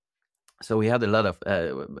 So he had a lot of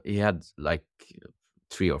he had like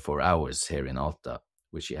 3 or 4 hours here in Alta,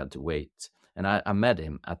 which he had to wait. And I met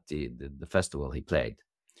him at the festival he played,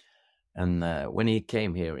 and when he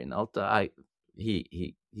came here in Alta,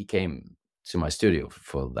 he came to my studio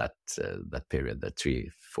for that period, that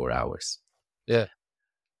 3-4 hours. Yeah.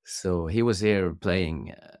 So he was here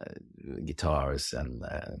playing guitars and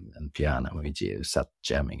piano. We sat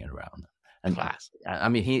jamming around. And Class. I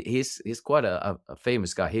mean, he's quite a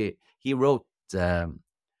famous guy. He wrote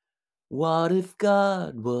 "What If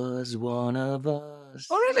God Was One of Us."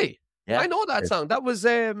 Oh, really? Yeah, I know that yes. song. That was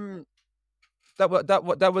that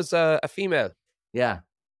was a female. Yeah.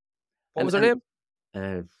 What was And- her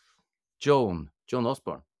name? Joan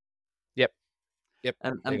Osborne. Yep.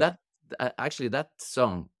 And There you that actually that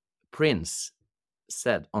song Prince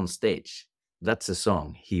said on stage, that's a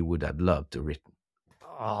song he would have loved to written.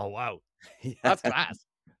 Oh, wow. Yeah. That's class.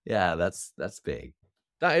 Yeah, that's big.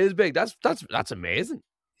 That is big. That's amazing.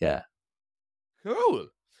 Yeah. Cool.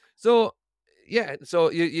 So, yeah.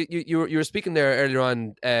 So you were speaking there earlier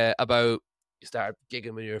on about you started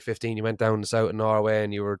gigging when you were 15. You went down south in Norway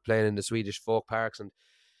and you were playing in the Swedish folk parks,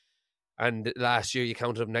 and last year you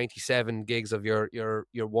counted up 97 gigs of your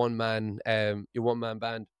one man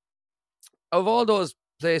band. Of all those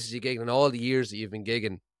places you gigged and all the years that you've been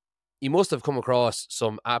gigging, you must have come across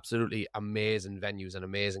some absolutely amazing venues and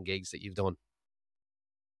amazing gigs that you've done.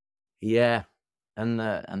 Yeah. And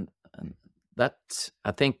that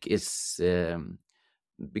I think is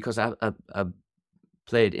because I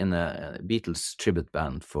played in a Beatles tribute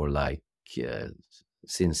band for like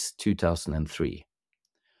since 2003.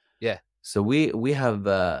 Yeah. So we have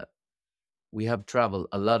traveled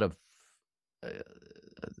a lot of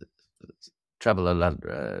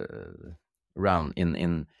around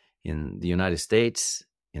in the United States,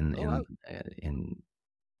 in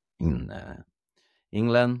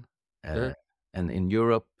England, and in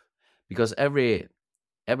Europe, because every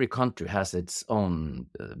country has its own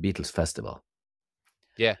Beatles festival.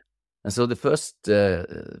 Yeah. And so the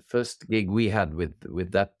first gig we had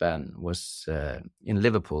with that band was in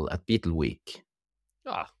Liverpool at Beatle Week.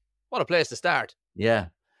 Ah, what a place to start. Yeah.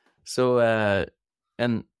 So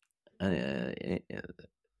and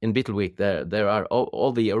in Beatle Week there are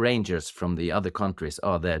all the arrangers from the other countries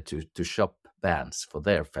are there to shop bands for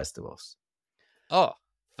their festivals. Oh,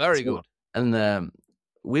 very good. And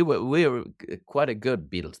we were quite a good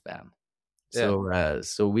Beatles band.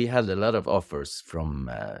 So we had a lot of offers from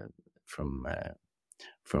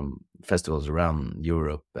festivals around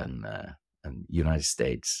Europe and United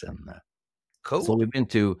States, and Cool. so we've been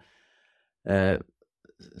to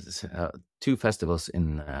 2 festivals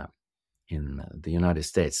in the United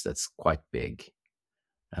States that's quite big,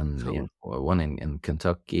 and Cool. one in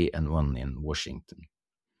Kentucky and one in Washington.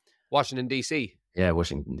 Washington, D.C. Yeah,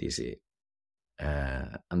 Washington D.C.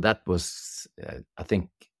 And that was I think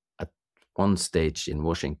at one stage in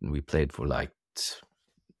Washington we played for like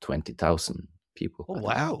 20,000 people. Oh,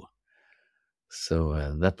 wow.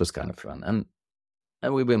 So that was kind of fun,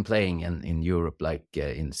 and we've been playing in Europe, like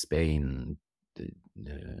in Spain,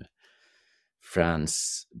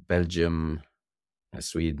 France, Belgium,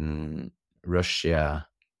 Sweden, Russia.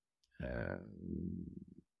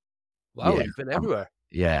 Wow, yeah, you've been everywhere.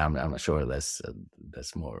 Yeah, I'm sure there's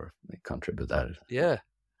more country, but that. Yeah.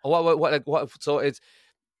 Oh, what? So it's,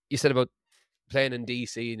 you said about playing in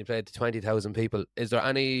DC and you played to 20,000 people. Is there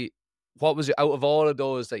any? What was out of all of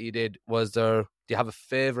those that you did? Do you have a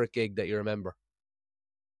favorite gig that you remember,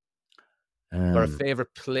 or a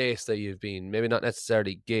favorite place that you've been? Maybe not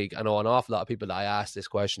necessarily gig. I know an awful lot of people that I ask this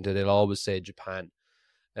question to, they'll always say Japan.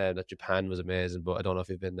 That Japan was amazing, but I don't know if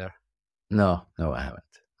you've been there. No, I haven't.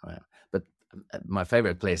 But my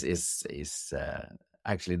favorite place is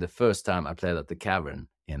actually the first time I played at the Cavern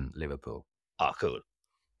in Liverpool. Oh, cool.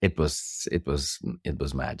 It was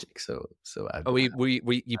magic. So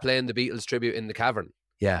you playing the Beatles tribute in the Cavern?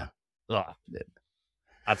 Yeah. Oh,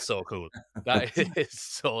 that's so cool. That is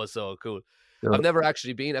so cool. So, I've never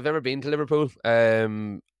actually been. I've never been to Liverpool.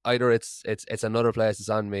 Either it's another place that's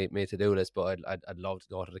on my to-do list, but I'd love to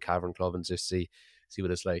go to the Cavern Club and just see what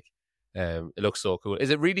it's like. It looks so cool. Is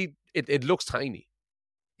it really? It looks tiny.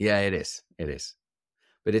 Yeah, it is.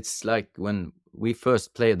 But it's like when we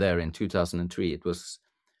first played there in 2003.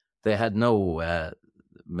 They had no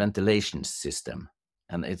ventilation system,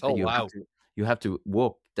 and you have to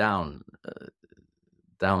walk down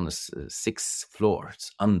 6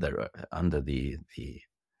 floors under the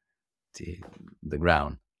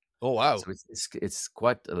ground. Oh wow! So it's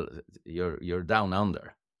quite you're down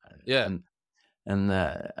under. Yeah. And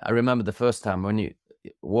I remember the first time when you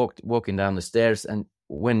walking down the stairs, and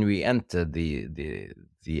when we entered the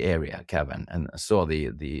area Cavern and saw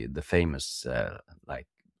the famous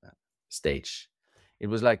stage, it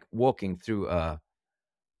was like walking through a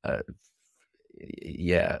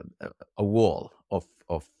wall of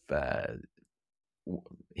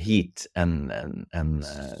heat and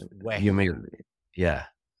humidity. Yeah,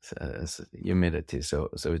 humidity. So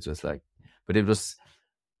it was like, but it was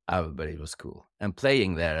cool. And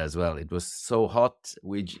playing there as well, it was so hot.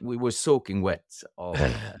 We were soaking wet, all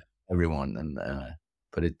everyone. And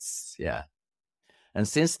but it's And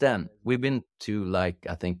since then we've been to, like,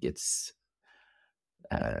 I think it's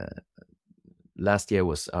last year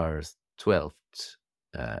was our 12th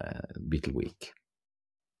Beatle Week.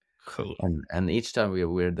 Cool. And each time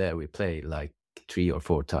we're there, we play like 3 or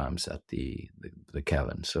 4 times at the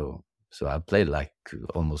cabin. So I played like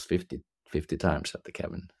almost 50 times at the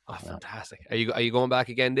cabin. Oh, fantastic. Are you going back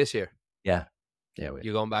again this year? Yeah.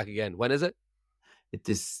 You're going back again. When is it? It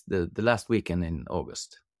is the last weekend in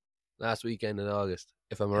August. Last weekend in August.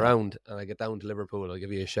 If I'm around and I get down to Liverpool, I'll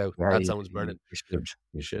give you a shout. Yeah, that sounds brilliant.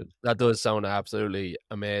 You should. That does sound absolutely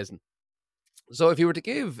amazing. So if you were to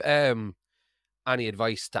give any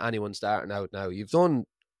advice to anyone starting out now, you've done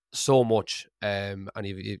so much, and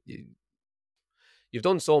you've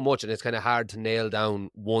done so much, and it's kind of hard to nail down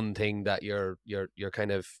one thing that you're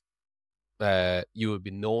kind of you would be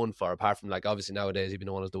known for, apart from, like, obviously nowadays you've been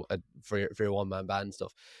known as for your one man band and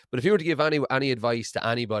stuff. But if you were to give any advice to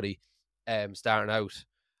anybody starting out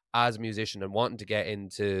as a musician and wanting to get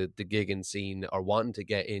into the gigging scene or wanting to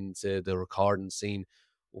get into the recording scene,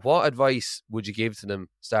 what advice would you give to them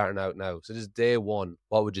starting out now? So this is day one.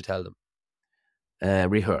 What would you tell them?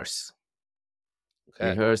 Rehearse.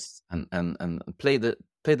 Okay. Rehearse and play the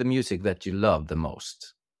music that you love the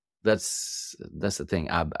most. That's the thing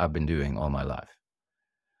I've been doing all my life.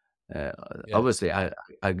 Obviously, I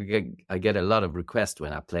get a lot of requests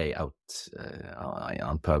when I play out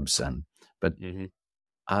on pubs, but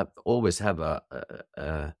I always have a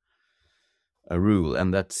rule,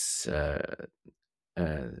 and that's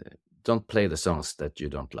don't play the songs that you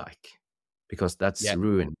don't like, because that's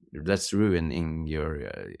ruining your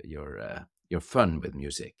fun with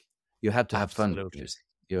music. You have to have fun with music.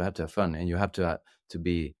 You have to have fun, and you have to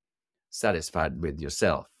be satisfied with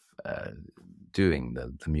yourself doing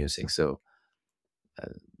the music. So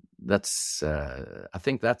that's I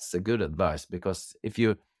think that's a good advice, because if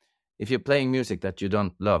you're playing music that you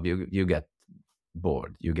don't love, you get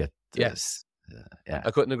bored. You get yes.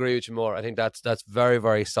 I couldn't agree with you more. I think that's very,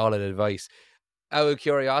 very solid advice. Out of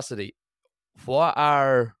curiosity, what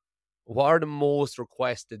are the most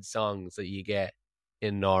requested songs that you get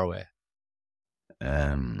in Norway?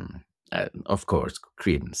 Of course,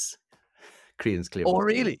 Creedence Clearwater. Oh,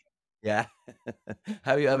 really? Yeah.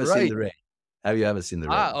 Have you ever seen the rain? Have you ever seen the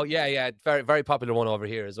rain? Oh yeah. Very, very popular one over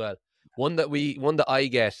here as well. One that I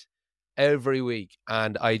get every week,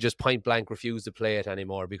 and I just point blank refuse to play it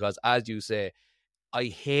anymore, because, as you say, I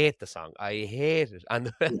hate the song. I hate it,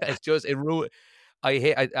 and it's just I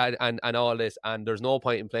hate and all this, and there's no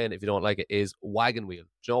point in playing it if you don't like it. Is Wagon Wheel? Do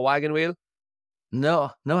you know Wagon Wheel?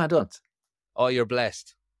 No, I don't. Oh, you're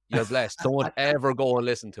blessed. You're blessed. Don't ever go and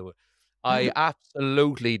listen to it. I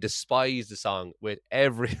absolutely despise the song with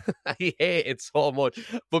every. I hate it so much.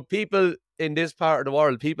 But people in this part of the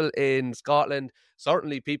world, people in Scotland,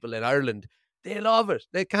 certainly people in Ireland, they love it.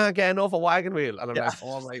 They can't get enough of Wagon Wheel, and I'm like,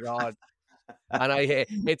 oh my god. And I hate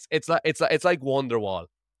it's like Wonderwall.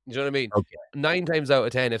 You know what I mean? Okay. 9 times out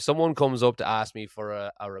of 10, if someone comes up to ask me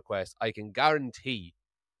for a request, I can guarantee,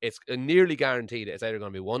 it's nearly guaranteed, it's either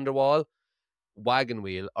going to be Wonderwall, Wagon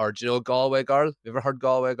Wheel, or, do you know Galway Girl? You ever heard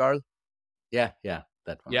Galway Girl? Yeah, that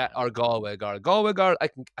one. Yeah, or Galway Girl. Galway Girl, I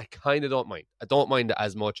kind of don't mind. I don't mind it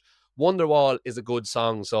as much. Wonderwall is a good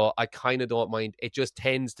song, so I kind of don't mind. It just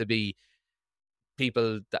tends to be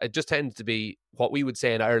what we would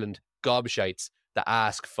say in Ireland, gobshites, that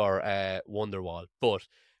ask for Wonderwall. But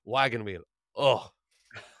Wagon Wheel, I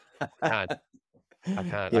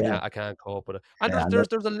can't cope with it. And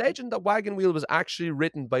there's a legend that Wagon Wheel was actually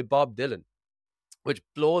written by Bob Dylan, which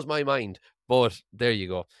blows my mind. But there you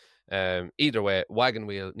go. Either way, Wagon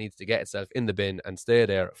Wheel needs to get itself in the bin and stay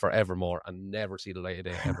there forevermore and never see the light of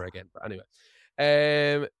day ever again. But anyway,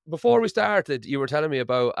 before we started, you were telling me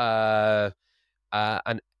about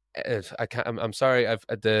I'm sorry,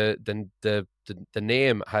 the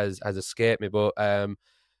name has escaped me, but an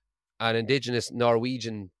indigenous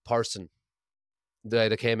Norwegian person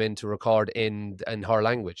that came in to record in her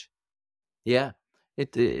language. Yeah,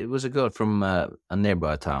 it was a girl from a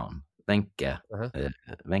nearby town, Wenche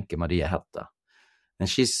Maria Hetta, and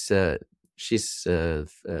she's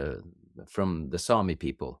from the Sami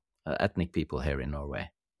people, ethnic people here in Norway.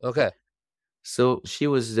 Okay. So she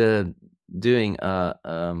was doing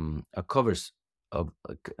a cover of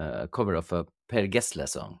a Per Gessle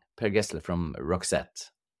song, Per Gessle from Roxette.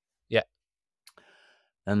 Yeah,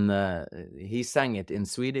 and he sang it in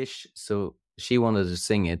Swedish, so she wanted to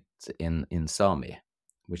sing it in Sami,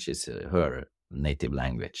 which is her native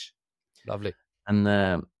language. Lovely.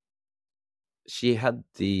 And she had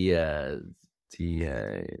she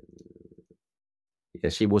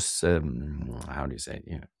was how do you say it?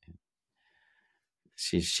 Yeah,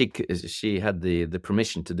 she had the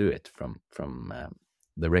permission to do it from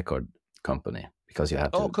the record company, because you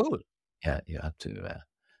have Oh, to cool. you have to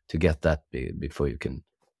get that before you can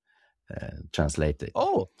translate it.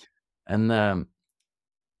 Oh, And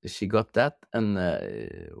she got that, and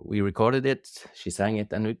we recorded it. She sang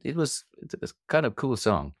it, and it was kind of cool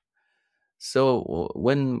song. So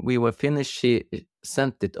when we were finished, she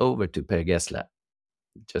sent it over to Per Gessle,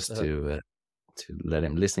 just to let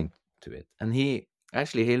him listen to it. And he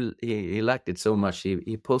actually he liked it so much,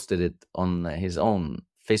 he posted it on his own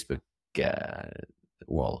Facebook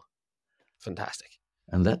wall, fantastic.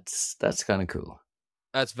 and that's kind of cool.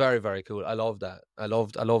 That's very, very cool. I love that. I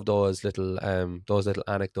love those little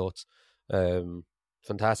anecdotes.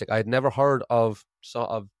 Fantastic. I'd never heard of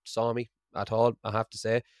Sami at all, I have to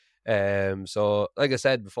say. So like I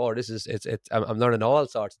said before, I'm learning all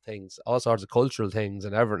sorts of things, all sorts of cultural things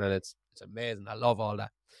and everything, and it's amazing. I love all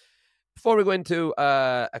that. Before we go into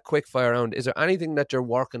a quick fire round, is there anything that you're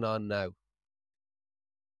working on now?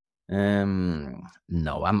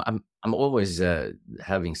 No, I'm always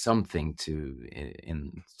having something to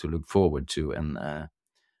look forward to, and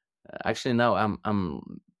actually now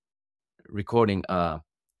I'm recording a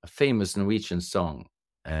famous Norwegian song,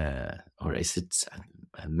 or is it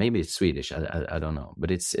maybe it's Swedish? I don't know,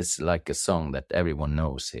 but it's like a song that everyone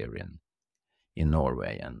knows here in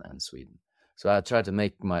Norway and Sweden. So I try to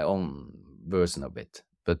make my own version of it,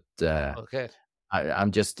 but Okay.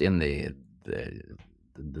 I'm just in the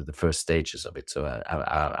first stages of it, so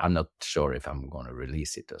I'm not sure if I'm going to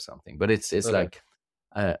release it or something. But it's Okay. like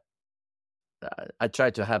I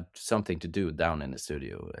try to have something to do down in the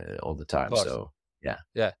studio all the time. So yeah,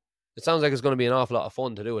 it sounds like it's going to be an awful lot of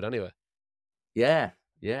fun to do it anyway. Yeah,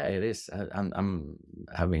 it is. I'm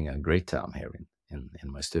having a great time here in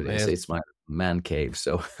my studio. It's my man cave.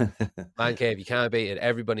 So man cave, you can't beat it.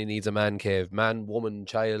 Everybody needs a man cave. Man, woman,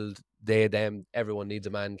 child, they, them. Everyone needs a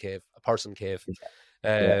man cave, a person cave.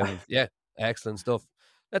 Yeah, excellent stuff.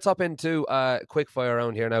 Let's hop into a quick fire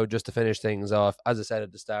round here now, just to finish things off. As I said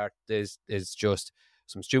at the start, this is just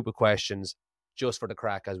some stupid questions, just for the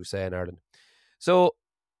crack, as we say in Ireland. So,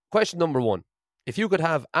 question number 1: if you could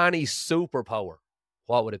have any superpower,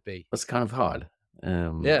 what would it be? That's kind of hard.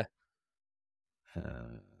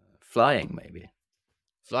 Flying, maybe.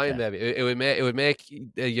 Flying, maybe. It would make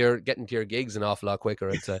your getting to your gigs an awful lot quicker,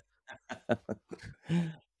 I'd say.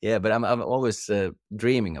 Yeah, but I'm always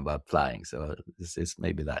dreaming about flying, so this is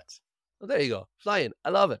maybe that. Well, there you go, flying. I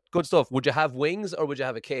love it. Good stuff. Would you have wings or would you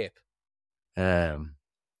have a cape?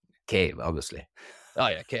 Cape, obviously. Oh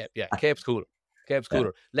yeah, cape. Yeah, cape's cooler. Cape's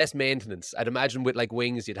cooler. Less maintenance. I'd imagine with like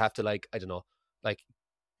wings, you'd have to like, I don't know, like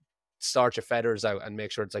start your feathers out and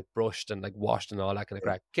make sure it's like brushed and like washed and all that kind of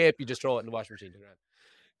crack. Cape, you just throw it in the washing machine.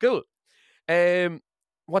 Cool.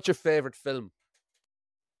 What's your favorite film?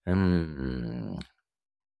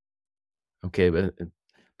 Okay,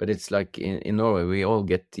 but it's like in Norway we all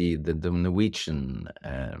get the Norwegian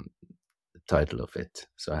title of it,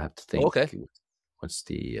 so I have to think. Okay. What's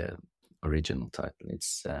the original title?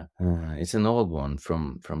 It's an old one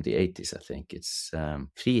from the 80s, I think. It's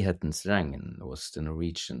Frihetens Regn was the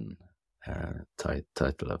Norwegian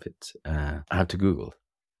title of it. I have to Google.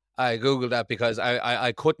 I googled that because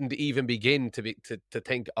I couldn't even begin to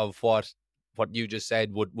think of what you just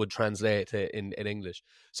said would translate to in English.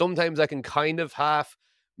 Sometimes I can kind of half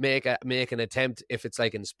make an attempt if it's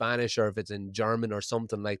like in Spanish or if it's in German or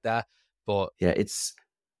something like that. But yeah, it's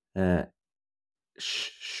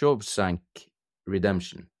Shawshank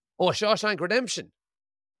Redemption. Oh, Shawshank Redemption.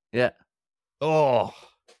 Yeah. Oh,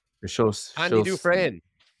 Andy Dufresne.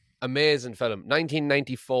 Amazing film.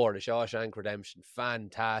 1994, The Shawshank Redemption.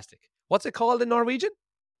 Fantastic. What's it called in Norwegian?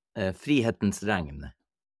 Frihetens Regn.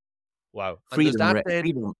 Wow.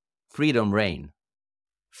 Freedom Rain.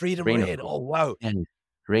 Freedom Rain. Oh, wow. And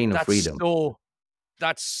Rain of Freedom.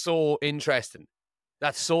 That's so interesting.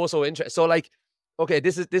 That's so interesting. So, like, okay,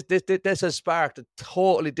 this has sparked a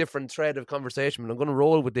totally different thread of conversation, and I'm going to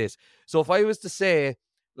roll with this. So, if I was to say,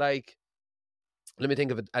 like, let me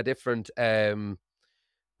think of a different,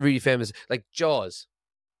 really famous, like Jaws.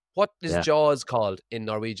 What is Jaws called in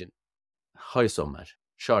Norwegian? Høysommer.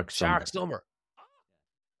 Shark Summer.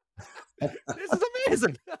 This is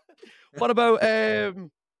amazing. What about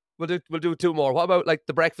we'll do 2 more. What about like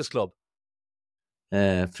The Breakfast Club?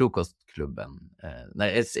 Frokostklubben. No,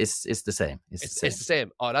 it's the same. It's the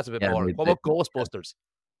same. Oh, that's a bit boring. What about Ghostbusters?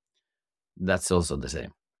 That's also the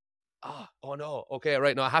same. Oh no. Okay,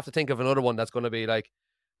 right. No, I have to think of another one that's going to be like,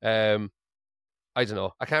 I don't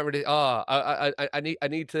know. I can't really. I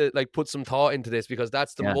need to like put some thought into this because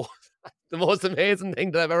that's the Yeah. most the most amazing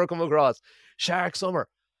thing that I've ever come across. Shark Summer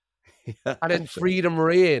and then Freedom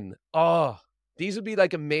Rain. Oh, these would be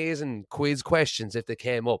like amazing quiz questions if they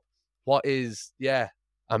came up. What is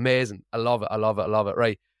amazing? I love it. I love it. I love it.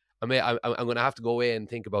 Right. I'm going to have to go away and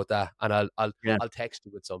think about that, and Yeah. I'll text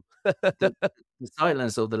you with some. The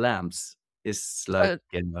Silence of the Lambs is like,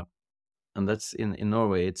 and that's in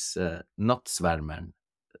Norway. It's Nattsvermeren,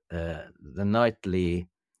 the nightly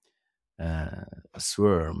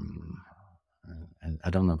swarm. And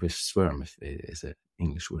I don't know if swarm is an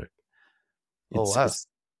English word. It's, wow! It's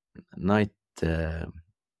night.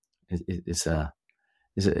 It's an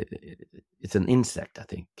insect, I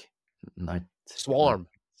think. Night swarm.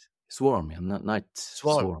 Swarm, yeah, night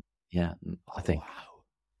swarm. Yeah, I think. Wow.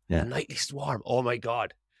 Yeah, nightly swarm. Oh my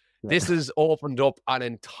god, this has opened up an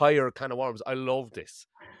entire can of worms. I love this.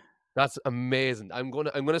 That's amazing. I'm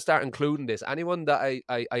gonna start including this. Anyone that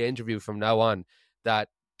I interview from now on that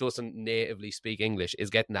doesn't natively speak English is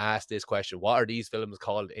getting asked this question: what are these films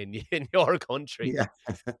called in your country? Yeah.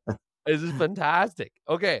 This is fantastic.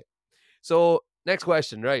 Okay, so next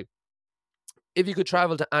question, right? If you could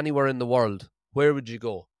travel to anywhere in the world, where would you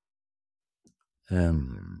go?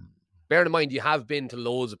 Bear in mind, you have been to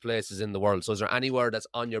loads of places in the world. So is there anywhere that's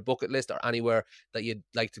on your bucket list or anywhere that you'd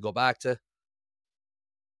like to go back to?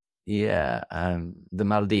 Yeah, the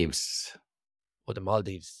Maldives. Oh, the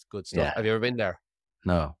Maldives. Good stuff. Yeah. Have you ever been there?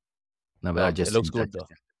 No, but I just... It looks good, though.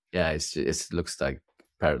 Yeah, it looks like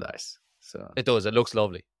paradise. So It does. It looks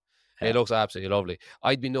lovely. Yeah. It looks absolutely lovely.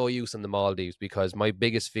 I'd be no use in the Maldives because my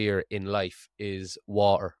biggest fear in life is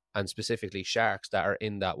water, and specifically sharks that are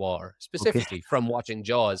in that water, specifically from watching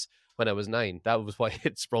Jaws when I was 9. That was why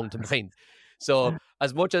it sprung to mind. So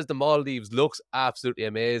as much as the Maldives looks absolutely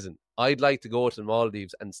amazing, I'd like to go to the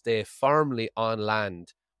Maldives and stay firmly on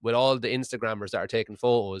land with all the Instagrammers that are taking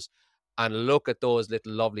photos and look at those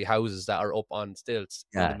little lovely houses that are up on stilts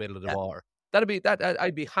in the middle of the water.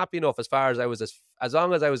 I'd be happy enough as long as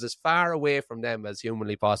I was as far away from them as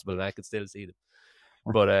humanly possible and I could still see them.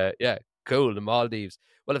 But cool, the Maldives.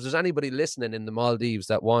 Well, if there's anybody listening in the Maldives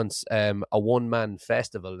that wants a one-man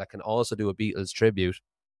festival that can also do a Beatles tribute,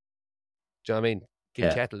 do you know what I mean?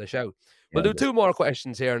 Give Kjetil a shout. We'll do 2 more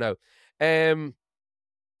questions here now.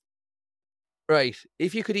 Right,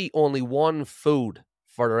 if you could eat only one food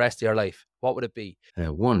for the rest of your life, what would it be?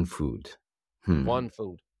 One food. One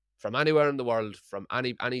food. From anywhere in the world, from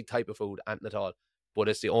any type of food, anything at all. But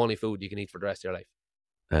it's the only food you can eat for the rest of your life.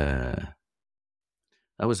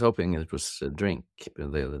 I was hoping it was a drink,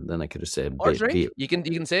 but then I could have said drink. Beer. You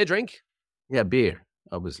can say drink. Yeah, beer,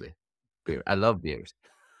 obviously. Beer. I love beers.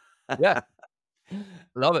 Yeah,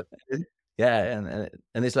 love it. Yeah,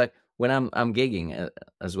 and it's like when I'm gigging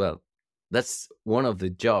as well. That's one of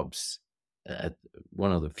the jobs,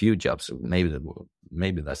 one of the few jobs. Maybe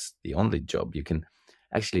that's the only job you can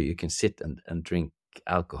sit and drink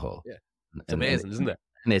alcohol. Yeah, it's amazing, isn't it?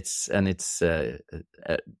 And it's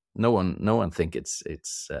no one think it's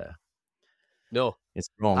no, it's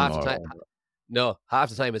wrong. Half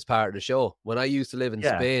the time it's part of the show. When I used to live in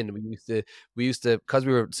Spain, we used to because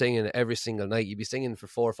we were singing every single night. You'd be singing for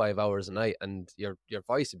 4 or 5 hours a night, and your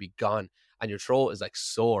voice would be gone, and your throat is like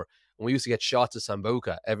sore. And we used to get shots of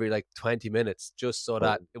Sambuca every like 20 minutes, just so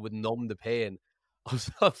that it would numb the pain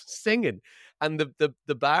of singing. And the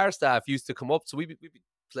bar staff used to come up, so we'd be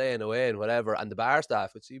playing away and whatever, and the bar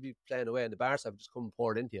staff would see you be playing away, and the bar staff would just come and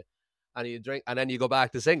pour it into you, and you drink, and then you go back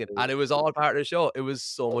to singing, and it was all part of the show. It was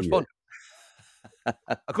so much fun.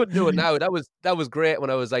 I couldn't do it now. That was great when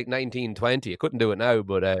I was like 19, 20. I couldn't do it now,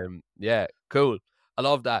 but yeah, cool. I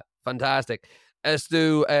love that. Fantastic. Let's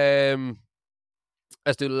do the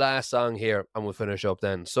last song here, and we'll finish up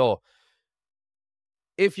then. So,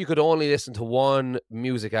 if you could only listen to one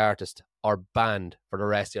music artist or band for the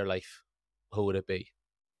rest of your life, who would it be?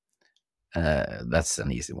 That's an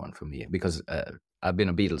easy one for me because I've been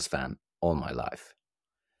a Beatles fan all my life.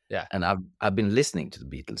 Yeah, and I've been listening to the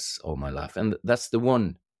Beatles all my life, and that's the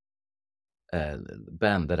one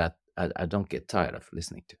band that I don't get tired of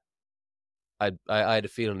listening to. I had a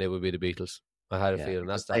feeling it would be the Beatles. I had a feeling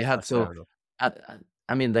they have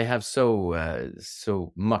I mean, they have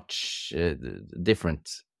so much different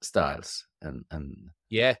styles and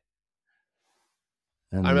yeah.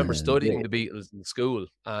 And I remember studying the Beatles in school,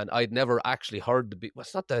 and I'd never actually heard the Beatles. Well,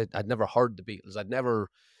 it's not that I'd never heard the Beatles. I'd never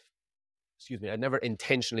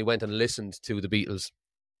intentionally went and listened to the Beatles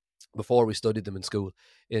before we studied them in school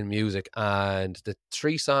in music. And the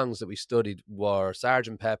 3 songs that we studied were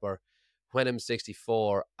Sgt. Pepper, When I'm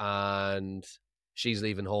 64 and She's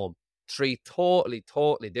Leaving Home. 3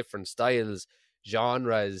 totally different styles,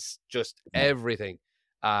 genres, just everything.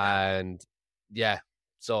 And yeah,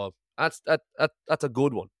 so that's a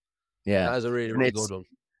good one. Yeah, That is a really, really good one.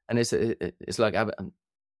 And it's like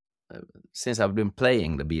since I've been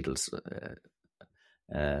playing the Beatles,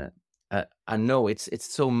 I know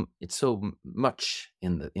it's so much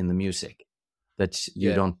in the music that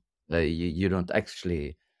you don't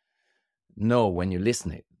actually know when you're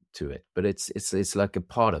listening to it, but it's like a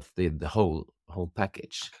part of the whole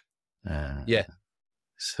package.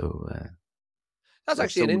 So that's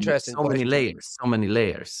actually an interesting question. So many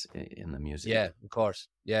layers in the music. Yeah, of course.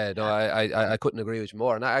 Yeah, no, I couldn't agree with you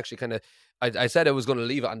more. And I actually kind of, I said I was going to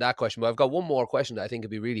leave it on that question, but I've got one more question that I think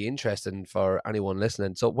would be really interesting for anyone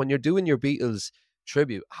listening. So when you're doing your Beatles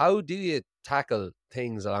tribute, how do you tackle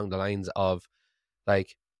things along the lines of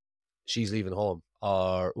like She's Leaving Home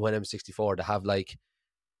or When I'm 64 to have like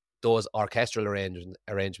those orchestral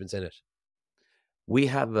arrangements in it? We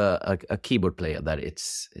have a keyboard player that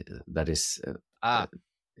is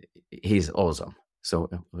he's awesome. So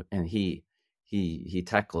and he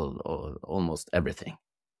tackled almost everything.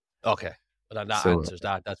 Okay, well, that answers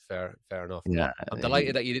that. That's fair enough. Yeah, I'm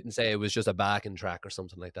delighted that you didn't say it was just a backing track or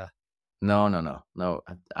something like that. No.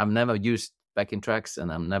 I've never used backing tracks,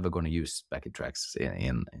 and I'm never going to use backing tracks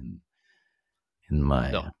in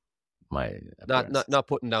my. My not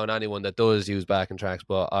putting down anyone that does use backing tracks,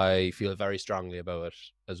 but I feel very strongly about it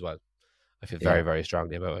as well. I feel very, very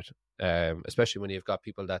strongly about it, especially when you've got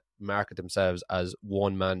people that market themselves as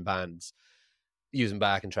one-man bands using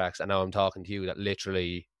backing tracks. And now I'm talking to you that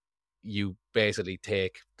literally you basically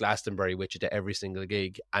take Glastonbury with you to every single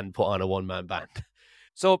gig and put on a one-man band.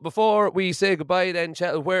 So before we say goodbye then,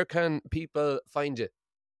 Kjetil, where can people find you?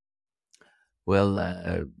 Well,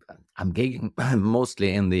 I'm gigging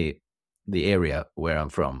mostly in the area where I'm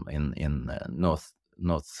from in North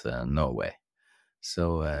Norway.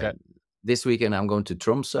 So this weekend I'm going to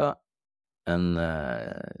Tromsø, and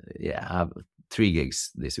I have 3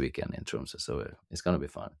 gigs this weekend in Tromsø. So it's going to be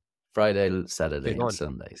fun. Friday, Saturday, and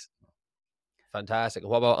Sundays. Fantastic.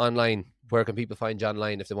 What about online? Where can people find you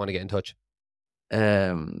online if they want to get in touch?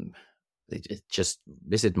 They just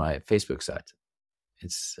visit my Facebook site.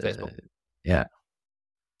 It's Facebook. Yeah.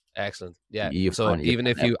 Excellent. Yeah. So even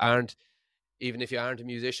if you aren't a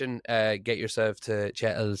musician, get yourself to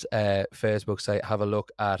Kjetil's Facebook site. Have a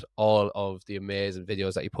look at all of the amazing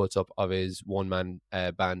videos that he puts up of his one-man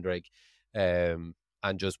band rig, and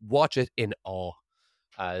just watch it in awe,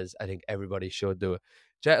 as I think everybody should do it.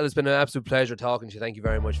 Kjetil, it's been an absolute pleasure talking to you. Thank you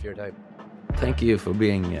very much for your time. Thank you for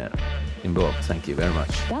being involved. Thank you very much.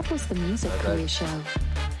 That was the Music Career Show.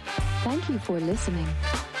 Thank you for listening.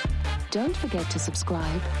 Don't forget to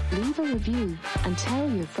subscribe, leave a review, and tell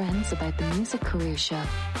your friends about the Music Career Show.